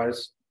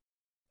otherwise.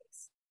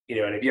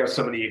 And if you have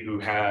somebody who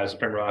has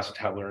femoral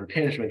acetabular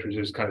impingement, which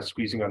is kind of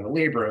squeezing on the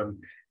labrum,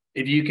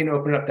 if you can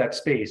open up that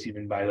space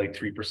even by like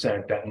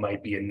 3%, that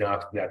might be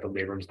enough that the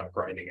labrum's not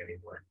grinding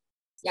anymore.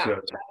 Yeah.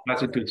 So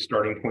that's a good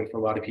starting point for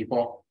a lot of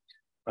people.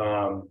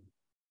 And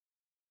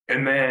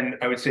then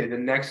I would say the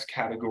next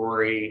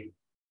category,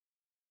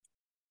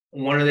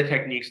 one of the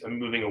techniques I'm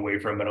moving away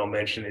from, but I'll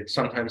mention it's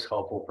sometimes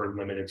helpful for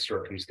limited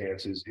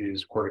circumstances,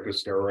 is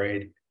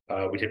corticosteroid.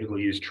 We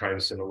typically use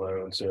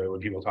triamcinolone. So when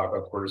people talk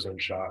about cortisone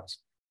shots,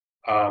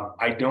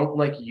 I don't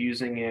like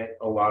using it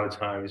a lot of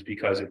times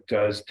because it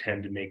does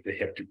tend to make the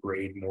hip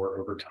degrade more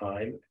over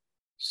time.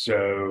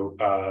 So,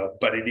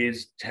 but it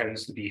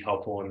tends to be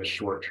helpful in the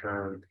short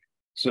term.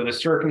 So the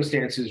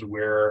circumstances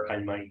where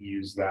I might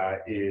use that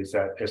is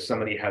that if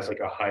somebody has like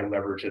a high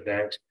leverage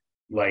event,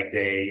 like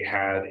they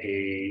had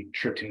a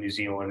trip to New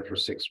Zealand for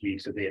 6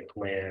 weeks that they had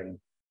planned,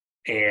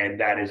 and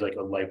that is like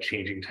a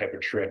life-changing type of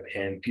trip,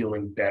 and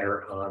feeling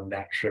better on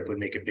that trip would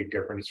make a big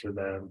difference for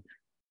them.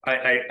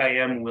 I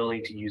am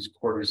willing to use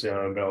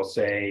cortisone, but I'll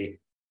say,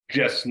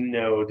 just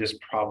know this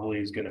probably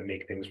is going to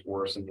make things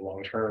worse in the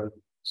long term.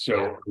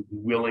 So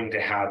willing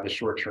to have the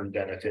short-term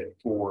benefit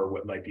for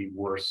what might be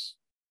worse,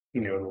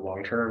 in the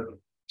long term.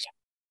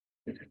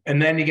 And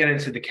then you get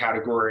into the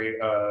category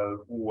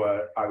of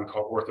what I would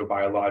call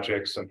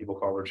orthobiologics, some people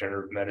call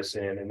regenerative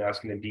medicine, and that's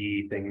going to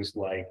be things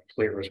like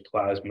platelet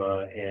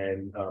plasma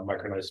and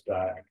micronized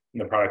fat.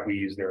 And the product we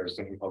use there is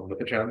something called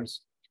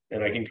Chimes,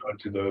 and I can go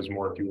into those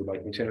more if you would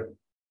like me to.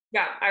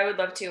 Yeah, I would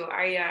love to.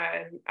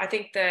 I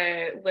think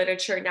the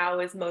literature now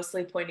is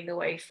mostly pointing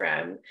away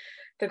from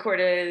the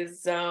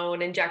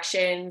cortisone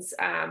injections,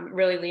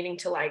 really leaning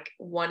to like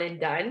one and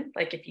done,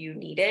 like if you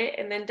need it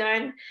and then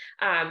done,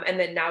 and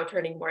then now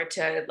turning more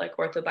to like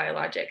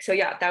orthobiologic. So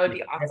yeah, that would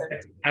be awesome.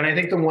 And I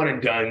think the one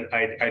and done,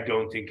 I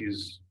don't think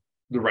is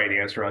the right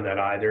answer on that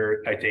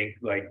either. I think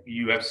like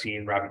you have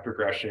seen rapid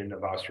progression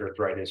of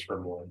osteoarthritis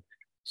from one.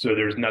 So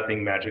there's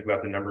nothing magic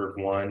about the number of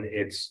one.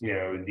 It's,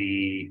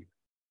 the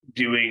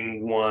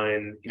doing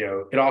one,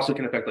 it also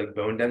can affect like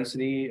bone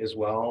density as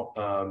well.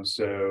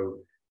 So,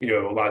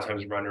 a lot of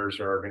times runners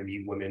are going to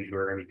be women who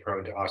are going to be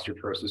prone to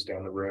osteoporosis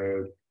down the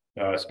road,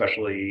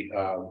 especially,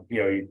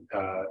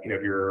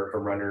 if you're a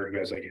runner who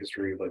has like a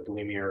history of like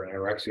bulimia or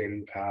anorexia in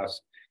the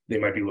past, they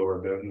might be lower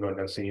bone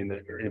density in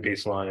the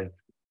baseline.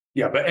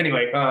 Yeah, but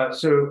anyway,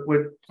 so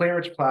with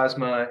plain-rich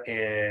plasma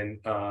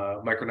and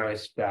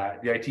micronized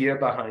fat, the idea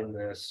behind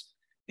this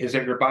is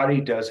that your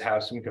body does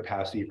have some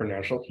capacity for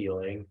natural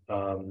healing.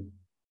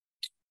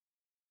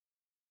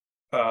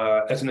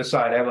 As an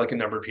aside, I have like a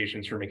number of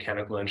patients who are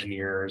mechanical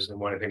engineers, and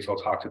one of the things I'll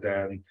talk to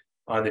them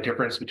on the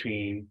difference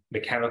between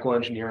mechanical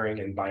engineering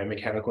and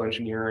biomechanical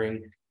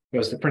engineering,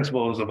 because the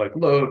principles of like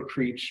load,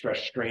 creep, stress,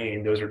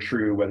 strain, those are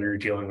true whether you're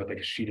dealing with like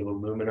a sheet of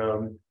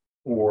aluminum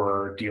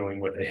or dealing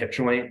with a hip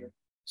joint.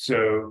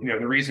 So,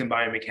 the reason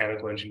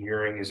biomechanical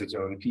engineering is its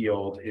own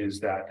field is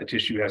that the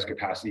tissue has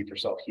capacity for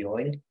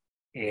self-healing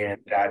and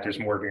that there's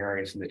more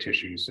variance in the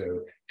tissue.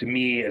 So to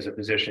me, as a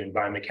physician,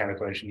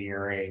 biomechanical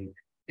engineering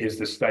is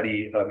the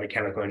study of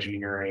mechanical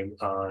engineering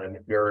on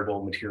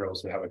variable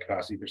materials that have a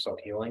capacity for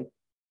self-healing.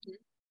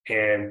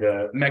 And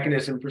the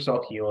mechanism for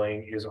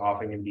self-healing is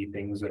often going to be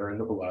things that are in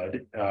the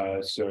blood.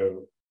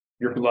 So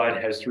your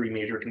blood has three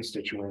major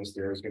constituents.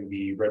 There's going to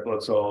be red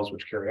blood cells,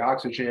 which carry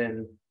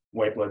oxygen,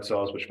 white blood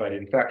cells, which fight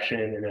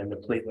infection, and then the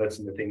platelets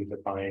and the things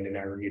that bind and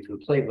aggregate to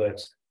the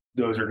platelets.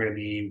 Those are going to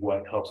be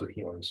what helps with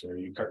healing. So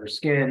you cut your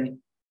skin,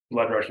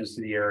 blood rushes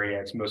to the area.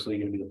 It's mostly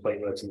going to be the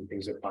platelets and the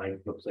things that bind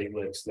the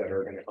platelets that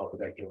are going to help with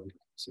that healing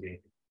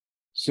capacity.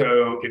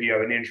 So if you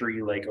have an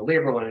injury like a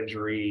labral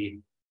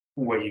injury,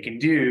 what you can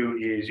do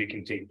is you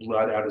can take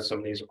blood out of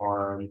somebody's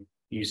arm,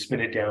 you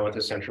spin it down with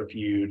a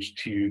centrifuge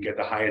to get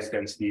the highest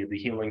density of the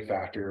healing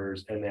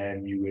factors, and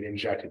then you would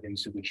inject it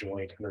into the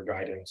joint under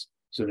guidance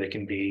so they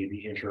can be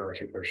the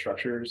interarticular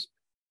structures.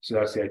 So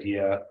that's the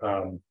idea.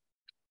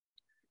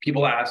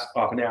 People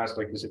often ask,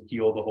 like, does it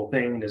heal the whole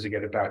thing? Does it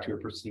get it back to a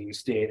pristine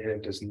state? And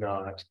it does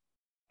not.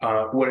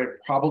 What it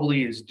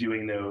probably is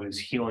doing, though, is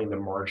healing the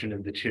margin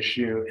of the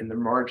tissue, and the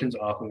margin's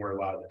often where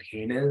a lot of the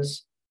pain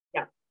is.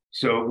 Yeah.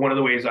 So one of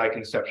the ways I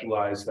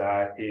conceptualize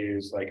that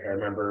is, like, I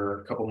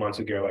remember a couple months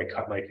ago, I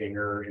cut my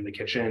finger in the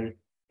kitchen,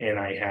 and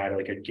I had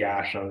like a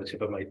gash on the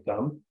tip of my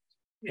thumb,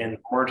 and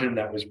the margin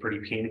that was pretty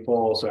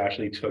painful. So I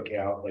actually took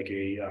out like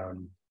a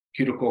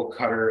cuticle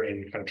cutter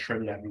and kind of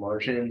trimmed that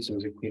margin, so it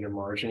was a cleaner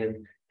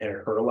margin, and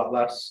it hurt a lot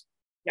less.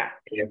 Yeah.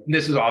 And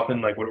this is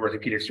often like what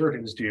orthopedic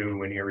surgeons do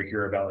when you ever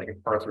hear about like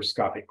an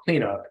arthroscopic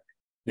cleanup.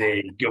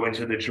 They go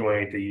into the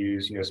joint, they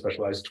use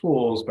specialized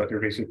tools, but they're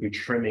basically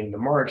trimming the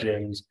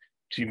margins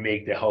to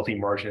make the healthy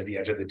margin at the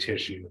edge of the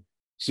tissue.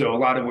 So a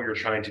lot of what you're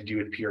trying to do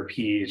with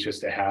PRP is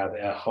just to have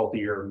a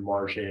healthier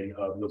margin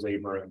of the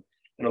labrum.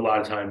 And a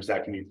lot of times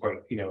that can be quite,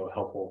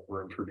 helpful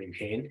for improving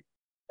pain.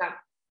 Yeah.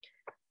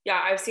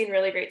 Yeah, I've seen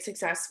really great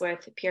success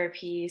with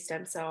PRP,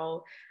 stem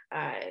cell,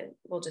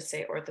 we'll just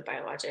say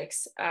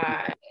orthobiologics,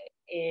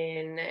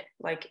 in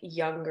like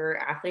younger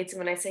athletes.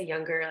 And when I say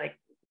younger, like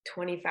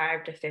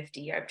 25 to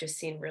 50, I've just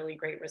seen really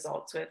great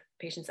results with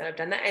patients that have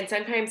done that. And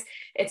sometimes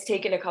it's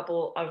taken a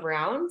couple of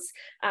rounds,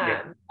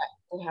 and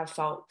have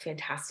felt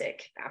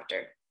fantastic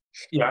after.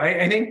 Yeah,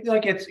 I think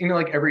like it's,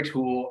 like every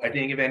tool, I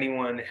think if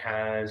anyone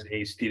has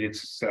a stated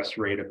success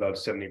rate above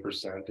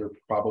 70%, they're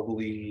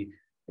probably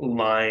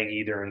lying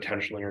either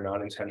intentionally or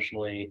not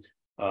intentionally.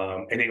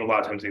 I think a lot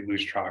of times they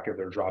lose track of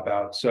their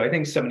dropouts. So I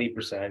think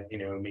 70%,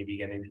 maybe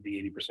getting into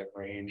the 80%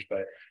 range,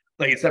 but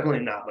like it's definitely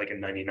not like a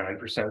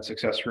 99%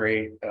 success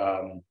rate.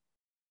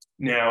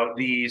 Now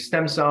the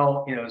stem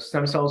cell,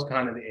 stem cell is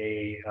kind of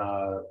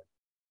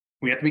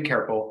we have to be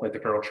careful. Like the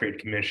Federal Trade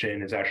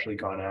Commission has actually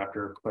gone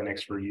after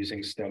clinics for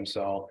using stem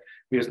cell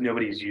because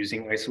nobody's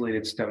using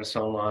isolated stem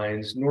cell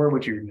lines, nor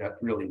would you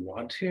not really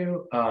want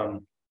to.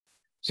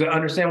 So to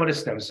understand what a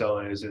stem cell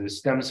is a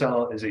stem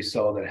cell is a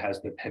cell that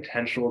has the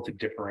potential to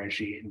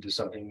differentiate into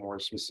something more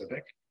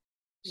specific.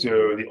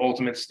 So the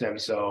ultimate stem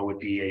cell would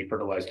be a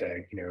fertilized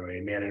egg,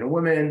 a man and a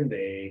woman,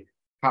 they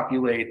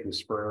copulate, the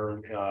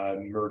sperm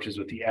merges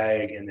with the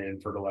egg and then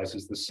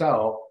fertilizes the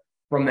cell.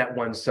 From that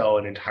one cell,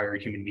 an entire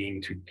human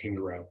being can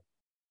grow.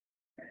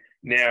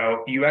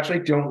 Now, you actually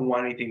don't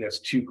want anything that's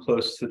too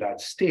close to that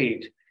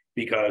state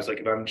because, like,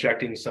 if I'm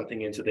injecting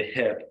something into the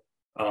hip,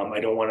 I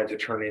don't want it to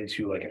turn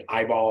into like an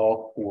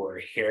eyeball or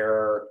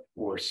hair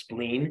or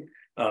spleen.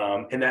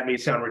 And that may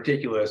sound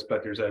ridiculous,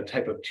 but there's a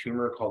type of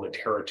tumor called a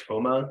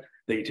teratoma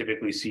that you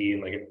typically see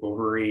in like an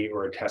ovary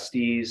or a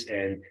testes.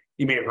 And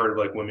you may have heard of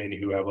like women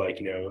who have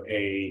like,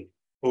 a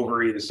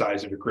ovary the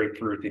size of a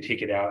grapefruit. They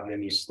take it out and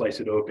then you slice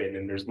it open,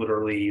 and there's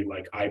literally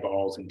like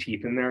eyeballs and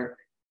teeth in there.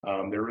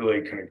 They're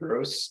really kind of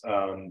gross.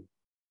 And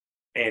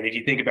if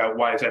you think about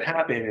why does that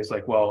happen, it's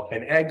like, well,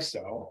 an egg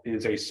cell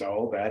is a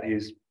cell that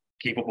is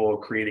capable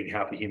of creating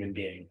half a human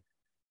being.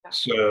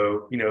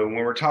 So, when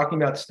we're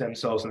talking about stem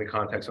cells in the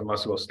context of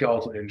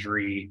musculoskeletal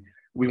injury,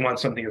 we want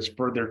something that's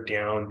further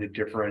down the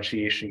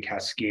differentiation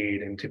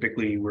cascade. And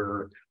typically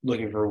we're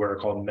looking for what are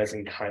called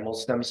mesenchymal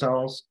stem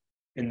cells.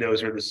 And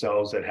those are the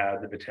cells that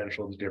have the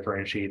potential to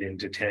differentiate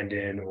into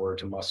tendon or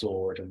to muscle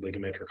or to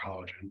ligament or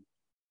collagen.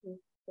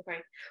 Okay.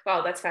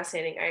 Wow, that's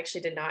fascinating. I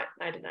did not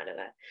know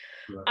that.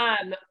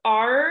 Yeah.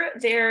 Are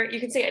there, you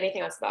can say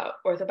anything else about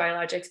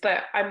orthobiologics,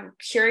 but I'm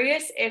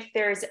curious if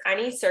there's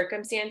any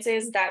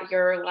circumstances that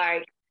you're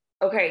like,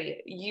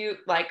 okay,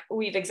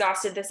 we've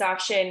exhausted this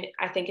option.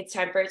 I think it's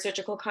time for a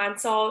surgical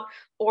consult.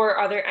 Or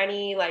are there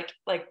any like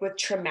with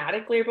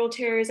traumatic labral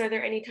tears, are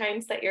there any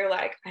times that you're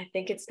like, I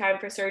think it's time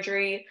for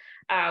surgery?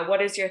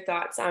 What is your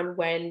thoughts on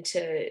when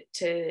to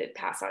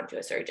pass on to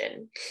a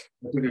surgeon?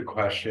 That's a good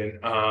question.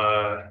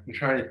 I'm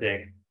trying to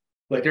think.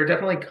 Like there are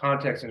definitely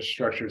contexts and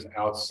structures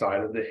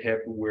outside of the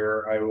hip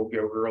where I will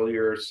go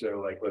earlier.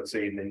 So like let's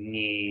say in the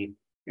knee,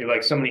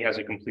 like somebody has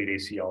a complete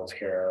ACL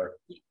tear.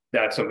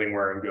 That's something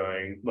where I'm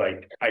going,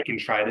 like I can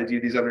try to do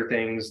these other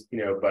things,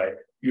 but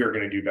you're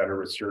going to do better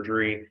with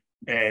surgery.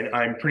 And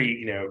I'm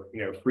pretty,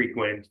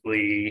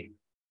 frequently,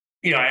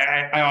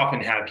 I often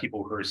have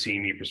people who are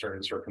seeing me for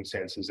certain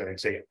circumstances and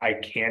I'd say, I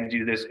can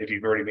do this. If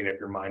you've already made up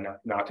your mind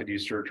not to do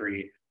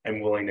surgery,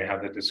 I'm willing to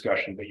have that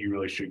discussion, but you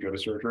really should go to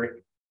surgery.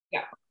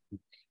 Yeah.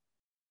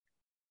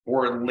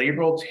 For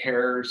labral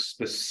tears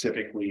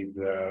specifically,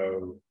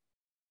 though,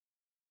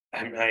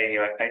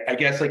 I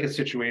guess like a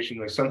situation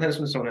like sometimes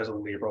when someone has a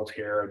labral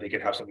tear, they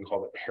could have something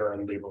called a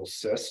paralabral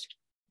cyst.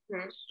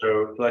 Mm-hmm.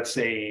 So let's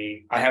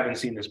say, I haven't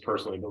seen this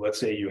personally, but let's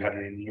say you had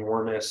an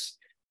enormous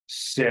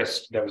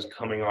cyst that was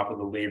coming off of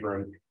the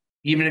labrum.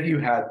 Even if you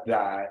had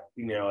that,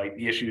 like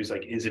the issue is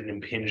like, is it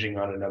impinging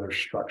on another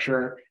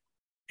structure?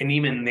 And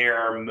even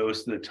there,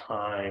 most of the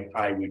time,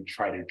 I would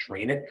try to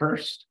drain it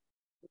first.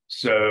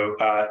 So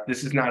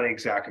this is not an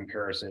exact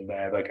comparison, but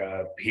I have like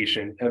a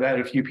patient, I've had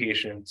a few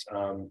patients.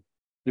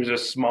 There's a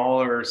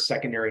smaller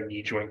secondary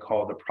knee joint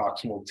called the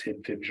proximal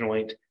tib-fib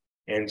joint.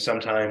 And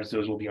sometimes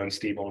those will be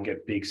unstable and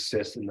get big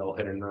cysts and they'll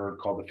hit a nerve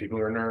called the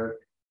fibular nerve.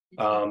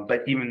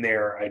 But even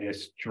there, I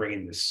just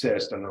drain the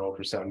cyst under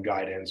ultrasound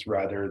guidance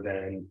rather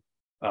than,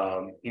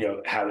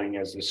 having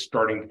as a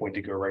starting point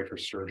to go right for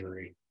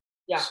surgery.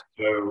 Yeah.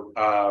 So,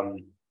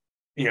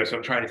 so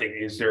I'm trying to think,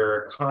 is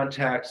there a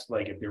context,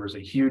 like if there was a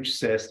huge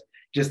cyst,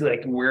 just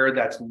like where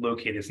that's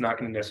located, it's not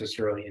going to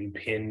necessarily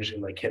impinge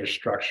and like hit a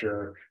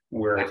structure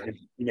where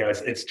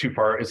it's too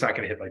far. It's not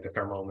going to hit like the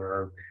femoral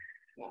nerve.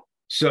 Yeah.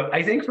 So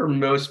I think for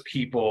most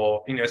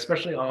people,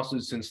 especially also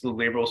since the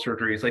labral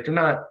surgeries, like they're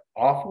not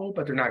awful,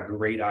 but they're not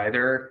great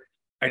either.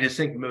 I just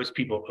think most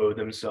people owe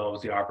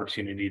themselves the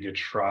opportunity to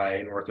try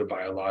an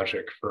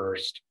orthobiologic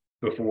first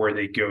before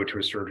they go to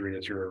a surgery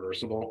that's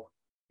irreversible.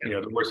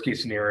 The worst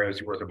case scenario is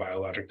the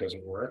orthobiologic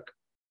doesn't work.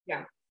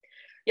 Yeah.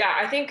 Yeah,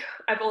 I think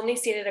I've only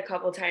seen it a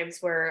couple of times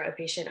where a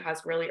patient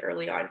has really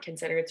early on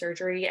considered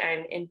surgery.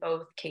 And in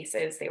both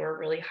cases, they were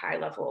really high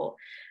level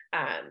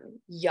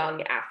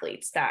young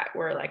athletes that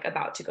were like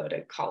about to go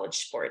to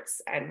college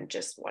sports and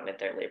just wanted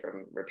their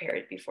labrum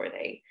repaired before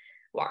they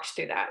walked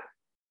through that.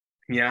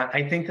 Yeah,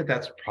 I think that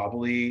that's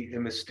probably a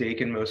mistake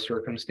in most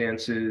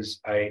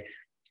circumstances.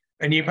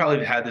 And you probably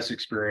have had this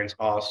experience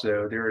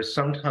also. There is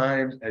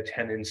sometimes a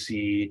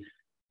tendency,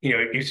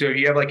 so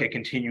you have like a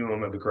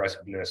continuum of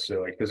aggressiveness.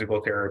 So like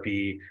physical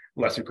therapy,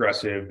 less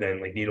aggressive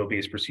than like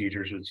needle-based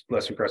procedures, it's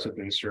less aggressive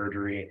than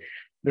surgery.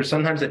 There's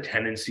sometimes a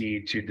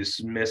tendency to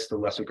dismiss the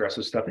less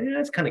aggressive stuff. Yeah,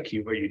 it's kind of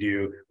cute what you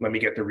do. Let me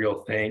get the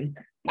real thing.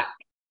 Yeah.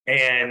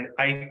 And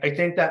I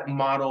think that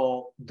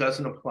model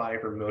doesn't apply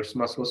for most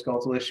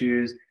musculoskeletal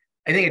issues.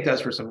 I think it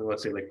does for something,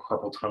 let's say like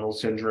carpal tunnel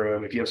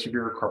syndrome. If you have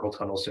severe carpal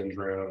tunnel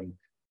syndrome,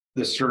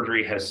 the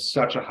surgery has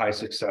such a high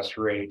success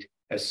rate,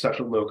 has such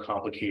a low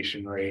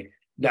complication rate.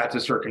 That's a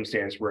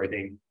circumstance where I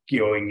think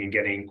going and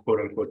getting quote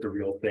unquote the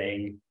real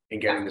thing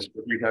and getting the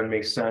surgery done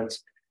makes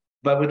sense.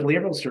 But with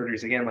labral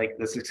surgeries, again, like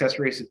the success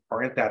rates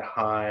aren't that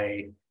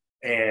high.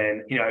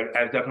 And,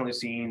 I've definitely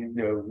seen,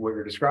 what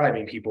you're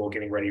describing, people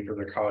getting ready for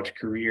their college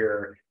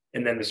career,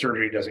 and then the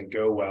surgery doesn't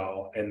go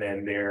well. And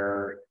then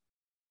they're,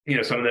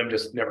 some of them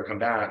just never come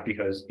back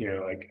because,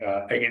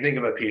 I can think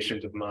of a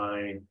patient of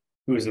mine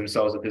who is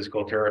themselves a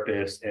physical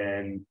therapist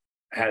and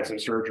had some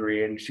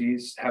surgery, and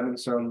she's having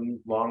some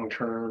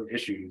long-term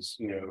issues,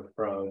 and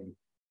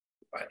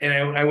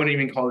I wouldn't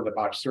even call it a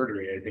botched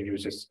surgery. I think it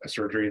was just a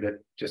surgery that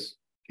just,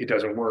 it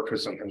doesn't work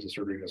because sometimes the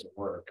surgery doesn't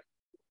work.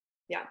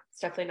 Yeah, it's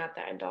definitely not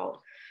the end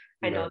all.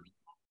 I know.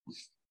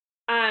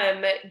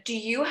 Do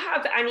you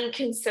have any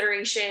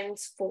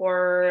considerations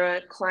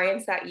for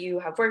clients that you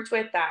have worked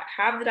with that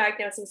have the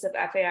diagnosis of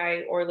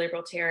FAI or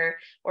labral tear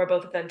or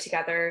both of them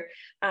together?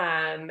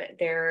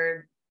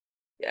 They're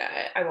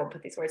I won't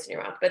put these words in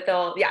your mouth, but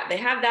they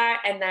have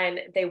that. And then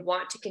they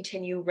want to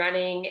continue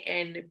running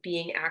and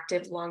being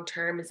active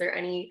long-term. Is there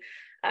any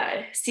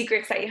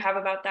secrets that you have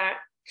about that?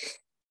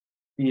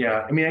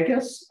 Yeah, I mean, I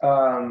guess,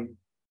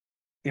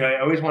 I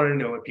always want to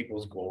know what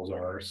people's goals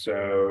are.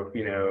 So,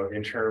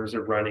 in terms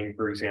of running,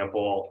 for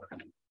example,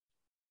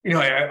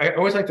 I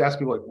always like to ask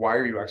people, like, why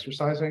are you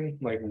exercising?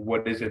 Like,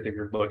 what is it that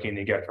you're looking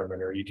to get from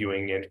it? Are you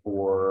doing it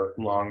for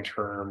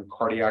long-term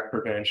cardiac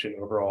prevention,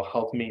 overall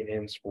health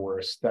maintenance, for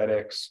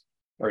aesthetics?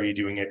 Are you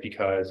doing it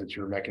because it's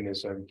your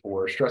mechanism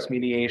for stress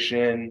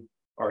mediation?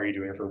 Are you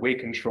doing it for weight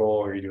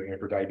control? Are you doing it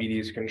for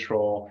diabetes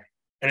control?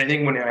 And I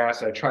think when I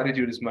ask, I try to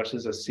do it as much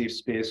as a safe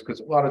space, because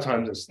a lot of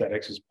times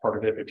aesthetics is part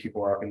of it, but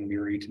people are often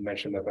leery to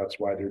mention that that's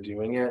why they're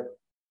doing it.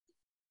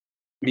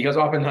 Because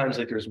oftentimes,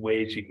 like, there's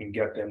ways you can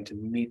get them to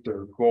meet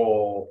their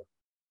goal.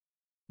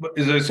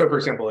 So for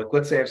example, like,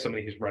 let's say I have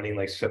somebody who's running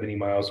like 70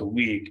 miles a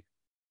week,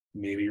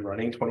 maybe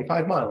running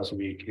 25 miles a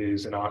week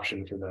is an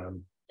option for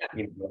them.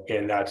 Yeah.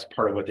 And that's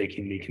part of what they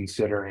can be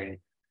considering.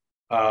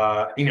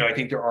 I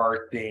think there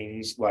are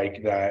things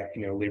like that,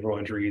 labral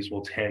injuries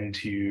will tend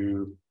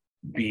to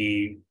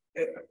be,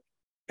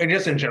 and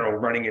just in general,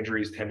 running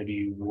injuries tend to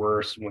be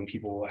worse when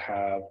people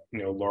have,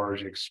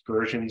 large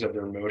excursions of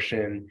their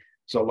motion.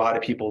 So a lot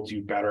of people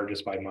do better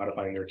just by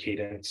modifying their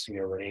cadence,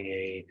 running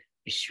a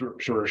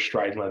shorter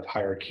stride length,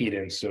 higher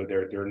cadence. So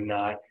they're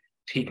not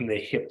taking the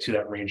hip to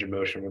that range of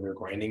motion when they're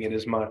grinding it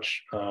as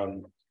much.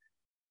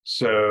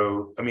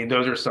 So, I mean,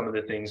 those are some of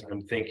the things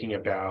I'm thinking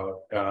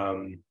about.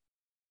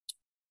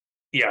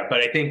 Yeah,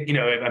 but I think,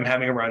 if I'm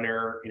having a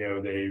runner,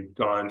 they've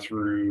gone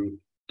through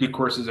good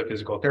courses of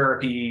physical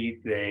therapy.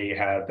 They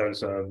have done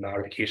some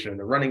modification in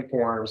the running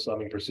form,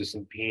 slumming,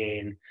 persistent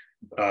pain.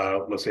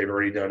 Let's say they've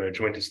already done a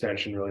joint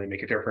extension, really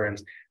make a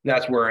difference.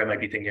 That's where I might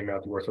be thinking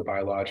about the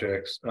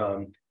orthobiologics.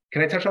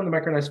 Can I touch on the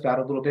micronized fat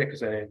a little bit?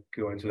 Because I didn't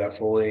go into that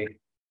fully.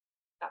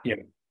 Yeah.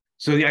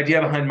 So the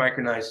idea behind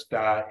micronized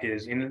fat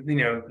is,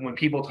 when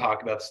people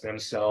talk about stem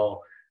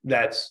cell,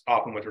 that's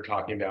often what they're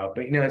talking about.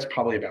 But, it's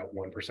probably about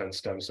 1%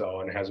 stem cell,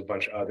 and it has a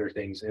bunch of other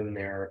things in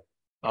there.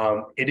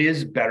 It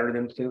is better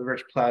than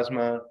platelet-rich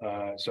plasma.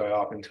 So I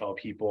often tell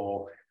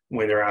people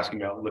when they're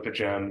asking about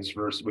lipogems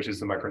versus, which is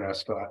the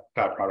micronized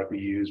fat product we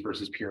use,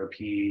 versus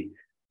PRP,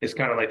 it's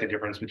kind of like the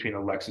difference between a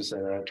Lexus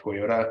and a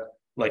Toyota.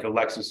 Like, a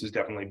Lexus is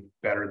definitely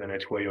better than a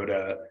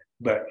Toyota,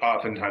 but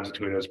oftentimes a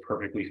Toyota is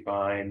perfectly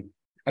fine.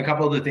 A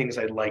couple of the things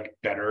I like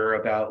better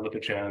about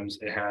lipogems,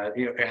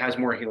 it has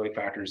more healing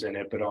factors in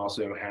it, but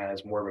also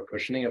has more of a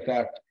cushioning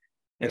effect.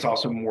 It's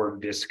also more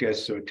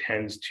viscous, so it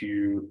tends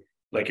to,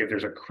 like, if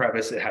there's a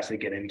crevice it has to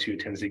get into,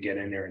 it tends to get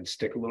in there and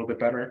stick a little bit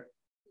better.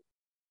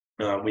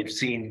 We've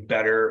seen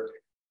better,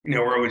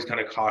 we're always kind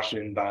of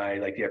cautioned by,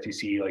 like, the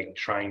FTC, like,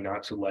 trying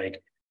not to,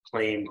 like,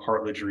 claim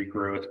cartilage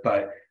regrowth,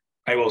 but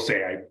I will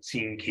say I've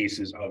seen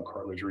cases of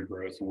cartilage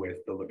regrowth with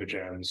the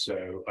lipogems.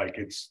 So, like,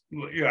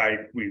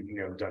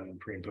 we've done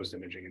pre and post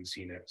imaging and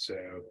seen it. So,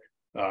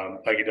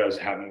 like, it does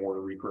have more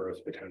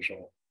regrowth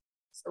potential.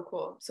 So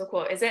cool. So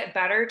cool. Is it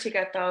better to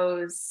get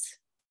those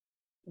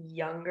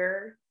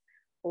younger,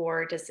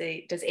 or does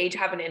age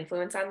have an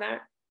influence on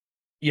that?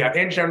 Yeah,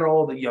 in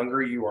general, the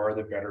younger you are,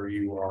 the better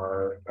you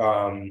are.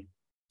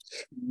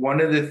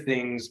 One of the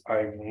things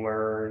I've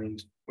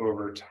learned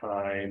over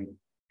time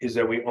is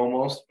that we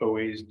almost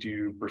always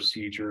do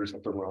procedures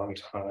at the wrong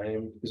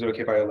time. Is it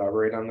okay if I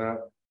elaborate on that?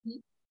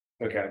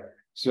 Mm-hmm. Okay.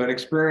 So an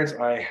experience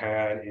I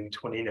had in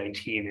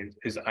 2019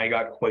 is I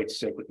got quite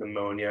sick with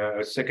pneumonia. I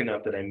was sick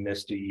enough that I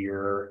missed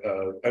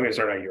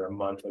a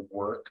month of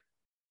work.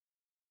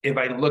 If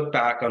I look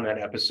back on that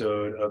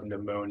episode of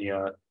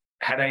pneumonia,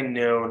 had I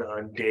known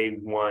on day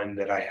one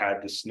that I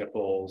had the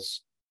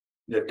sniffles,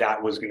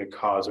 that was going to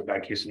cause a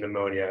bad case of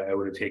pneumonia, I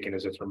would have taken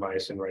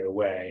azithromycin right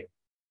away.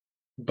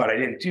 But I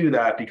didn't do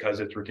that because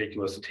it's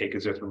ridiculous to take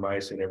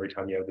azithromycin every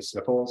time you have the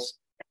sniffles.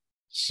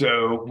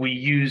 So we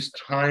use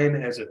time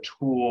as a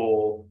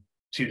tool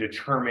to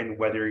determine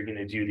whether you're going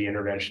to do the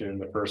intervention in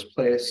the first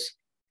place.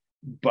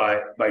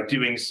 But by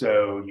doing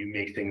so, you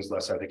make things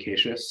less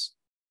efficacious.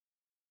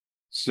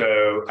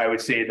 So I would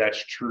say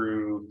that's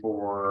true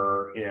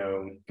for,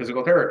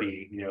 physical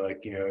therapy.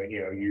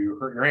 You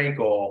hurt your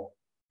ankle.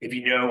 If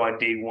you know on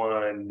day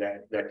one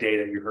that day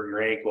that you hurt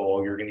your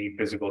ankle, you're going to need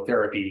physical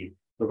therapy,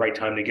 the right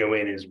time to go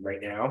in is right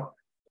now.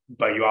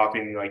 But you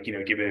often,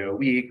 give it a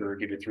week or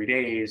give it 3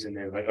 days, and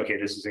then, like, okay,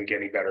 this isn't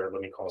getting better,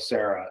 let me call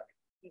Sarah.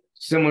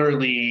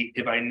 Similarly,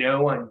 if I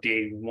know on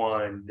day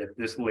one that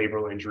this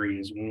labral injury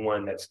is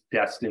one that's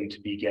destined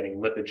to be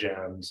getting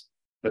lipogems,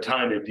 the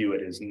time to do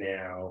it is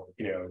now,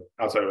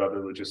 outside of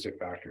other logistic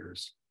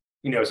factors.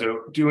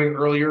 So doing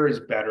earlier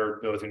is better,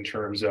 both in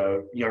terms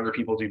of younger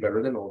people do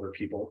better than older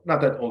people. Not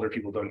that older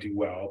people don't do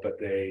well, but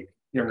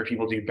younger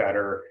people do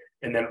better.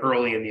 And then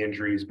early in the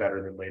injury is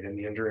better than late in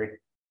the injury.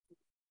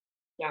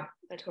 Yeah,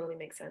 that totally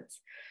makes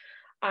sense.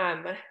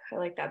 I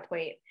like that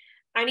point.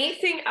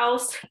 Anything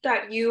else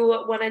that you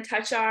want to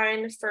touch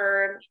on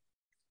for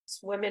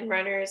women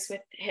runners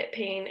with hip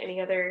pain?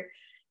 Any other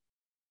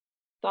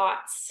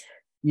thoughts?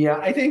 Yeah,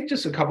 I think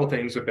just a couple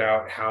things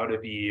about how to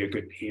be a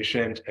good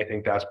patient. I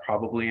think that's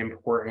probably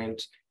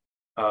important.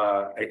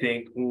 I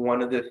think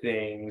one of the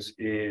things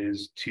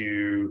is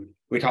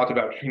we talked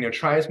about,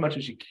 try as much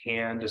as you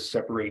can to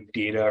separate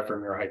data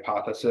from your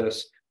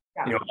hypothesis.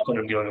 Yeah. Often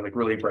I'm dealing with like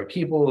really bright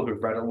people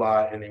who've read a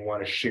lot and they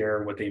want to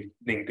share what they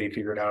think they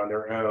figured out on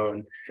their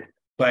own.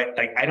 But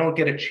like, I don't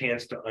get a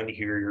chance to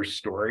unhear your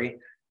story.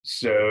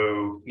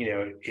 So,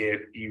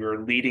 if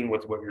you're leading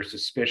with what your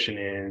suspicion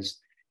is,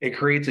 it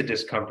creates a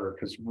discomfort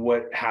because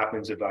what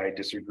happens if I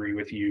disagree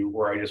with you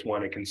or I just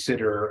want to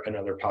consider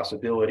another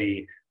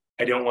possibility?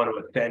 I don't want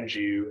to offend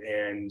you.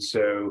 And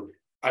so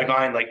I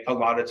find like a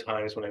lot of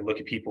times when I look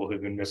at people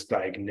who've been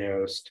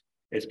misdiagnosed,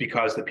 it's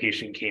because the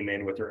patient came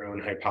in with their own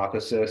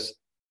hypothesis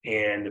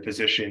and the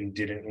physician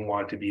didn't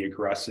want to be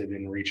aggressive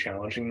in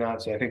re-challenging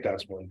that. So I think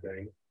that's one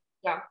thing.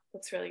 Yeah,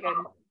 that's really good.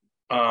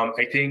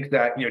 I think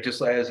that,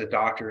 just as a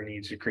doctor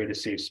needs to create a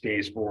safe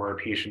space for a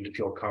patient to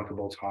feel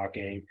comfortable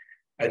talking,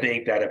 I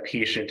think that a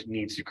patient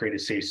needs to create a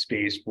safe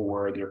space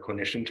for their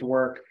clinician to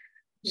work.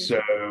 Mm-hmm.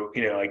 So,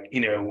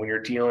 when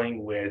you're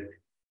dealing with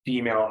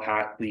female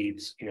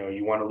athletes,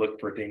 you want to look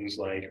for things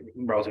like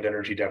relative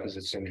energy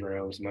deficit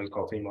syndrome, sometimes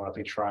called female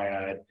athlete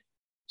triad.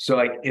 So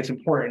like, it's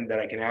important that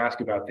I can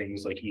ask about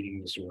things like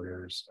eating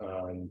disorders,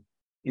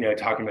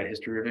 talking about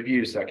history of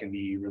abuse that can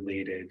be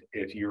related.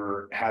 If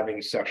you're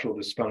having sexual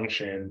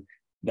dysfunction,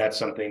 that's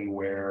something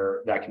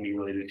where that can be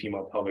related to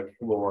female pelvic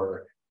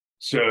floor.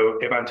 So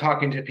if I'm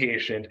talking to a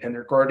patient and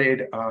they're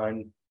guarded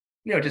on,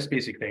 just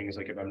basic things,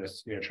 like if I'm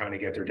just, trying to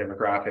get their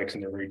demographics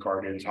and they're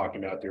regarded and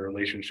talking about their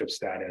relationship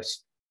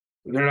status,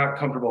 they're not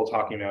comfortable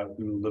talking about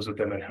who lives with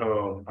them at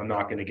home, I'm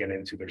not going to get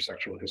into their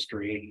sexual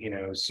history,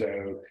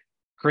 so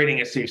creating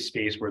a safe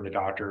space where the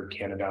doctor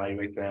can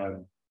evaluate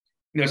them.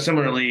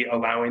 Similarly,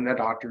 allowing the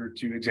doctor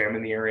to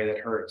examine the area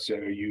that hurts. So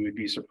you would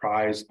be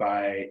surprised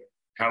by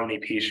how many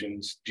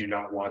patients do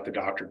not want the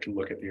doctor to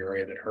look at the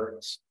area that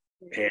hurts.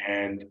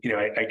 And,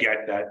 I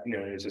get that,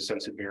 it's a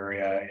sensitive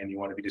area and you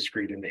want to be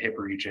discreet in the hip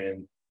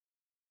region.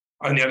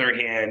 On the other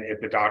hand, if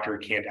the doctor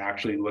can't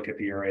actually look at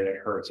the area that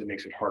hurts, it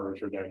makes it harder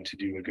for them to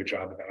do a good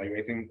job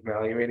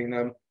evaluating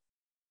them.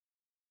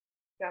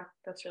 Yeah,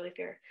 that's really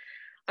fair.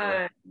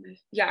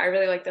 Yeah, I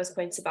really like those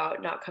points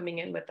about not coming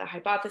in with a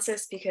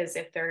hypothesis, because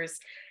if there's,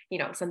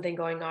 something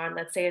going on,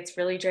 let's say it's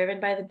really driven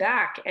by the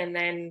back, and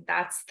then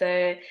that's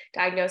the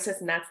diagnosis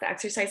and that's the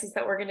exercises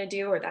that we're going to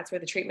do, or that's where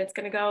the treatment's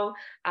going to go.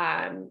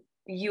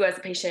 You as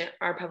a patient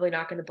are probably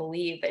not going to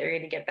believe that you're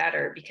going to get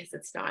better because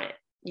it's not,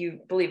 you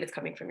believe it's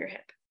coming from your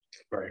hip.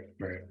 Right.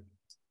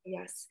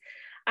 Yes.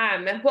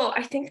 Well,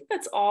 I think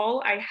that's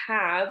all I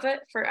have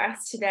for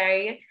us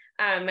today.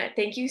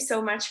 Thank you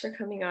so much for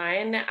coming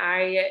on.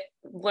 I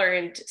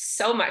learned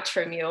so much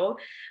from you.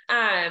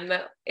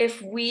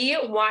 If we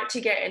want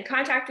to get in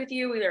contact with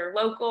you, either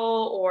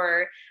local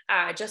or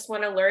just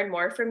want to learn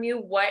more from you,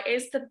 what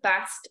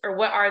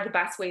are the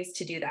best ways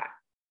to do that?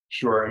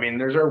 Sure. I mean,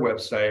 there's our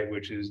website,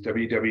 which is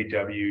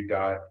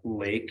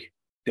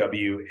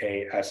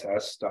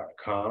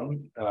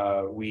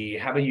www.lakewass.com. We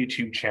have a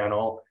YouTube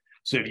channel.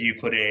 So if you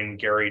put in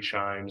Gary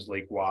Chimes,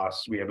 Lake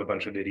Wass, we have a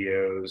bunch of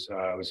videos,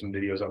 with some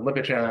videos on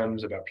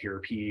lipogems, about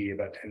PRP,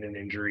 about tendon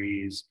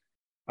injuries.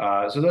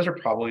 So those are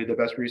probably the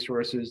best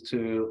resources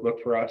to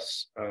look for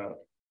us.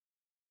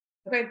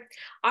 Okay,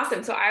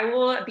 awesome. So I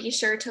will be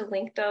sure to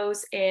link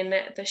those in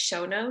the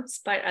show notes.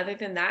 But other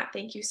than that,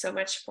 thank you so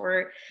much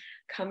for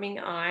coming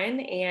on.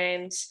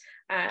 And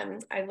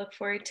I look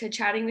forward to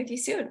chatting with you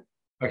soon.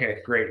 Okay,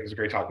 great. It was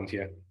great talking to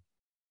you.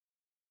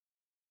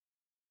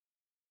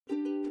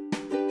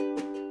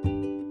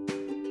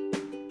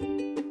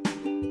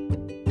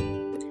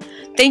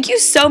 Thank you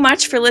so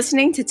much for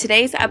listening to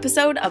today's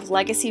episode of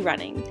Legacy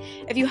Running.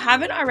 If you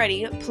haven't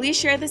already, please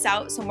share this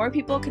out so more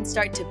people can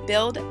start to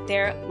build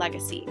their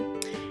legacy.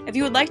 If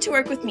you would like to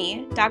work with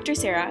me, Dr.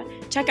 Sarah,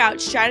 check out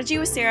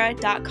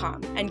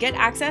strategywithsarah.com and get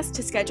access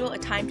to schedule a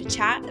time to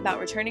chat about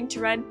returning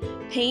to run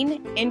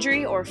pain,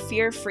 injury, or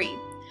fear-free.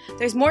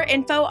 There's more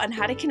info on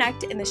how to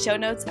connect in the show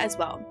notes as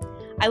well.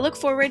 I look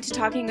forward to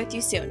talking with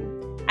you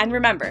soon. And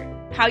remember,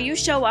 how you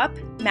show up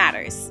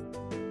matters.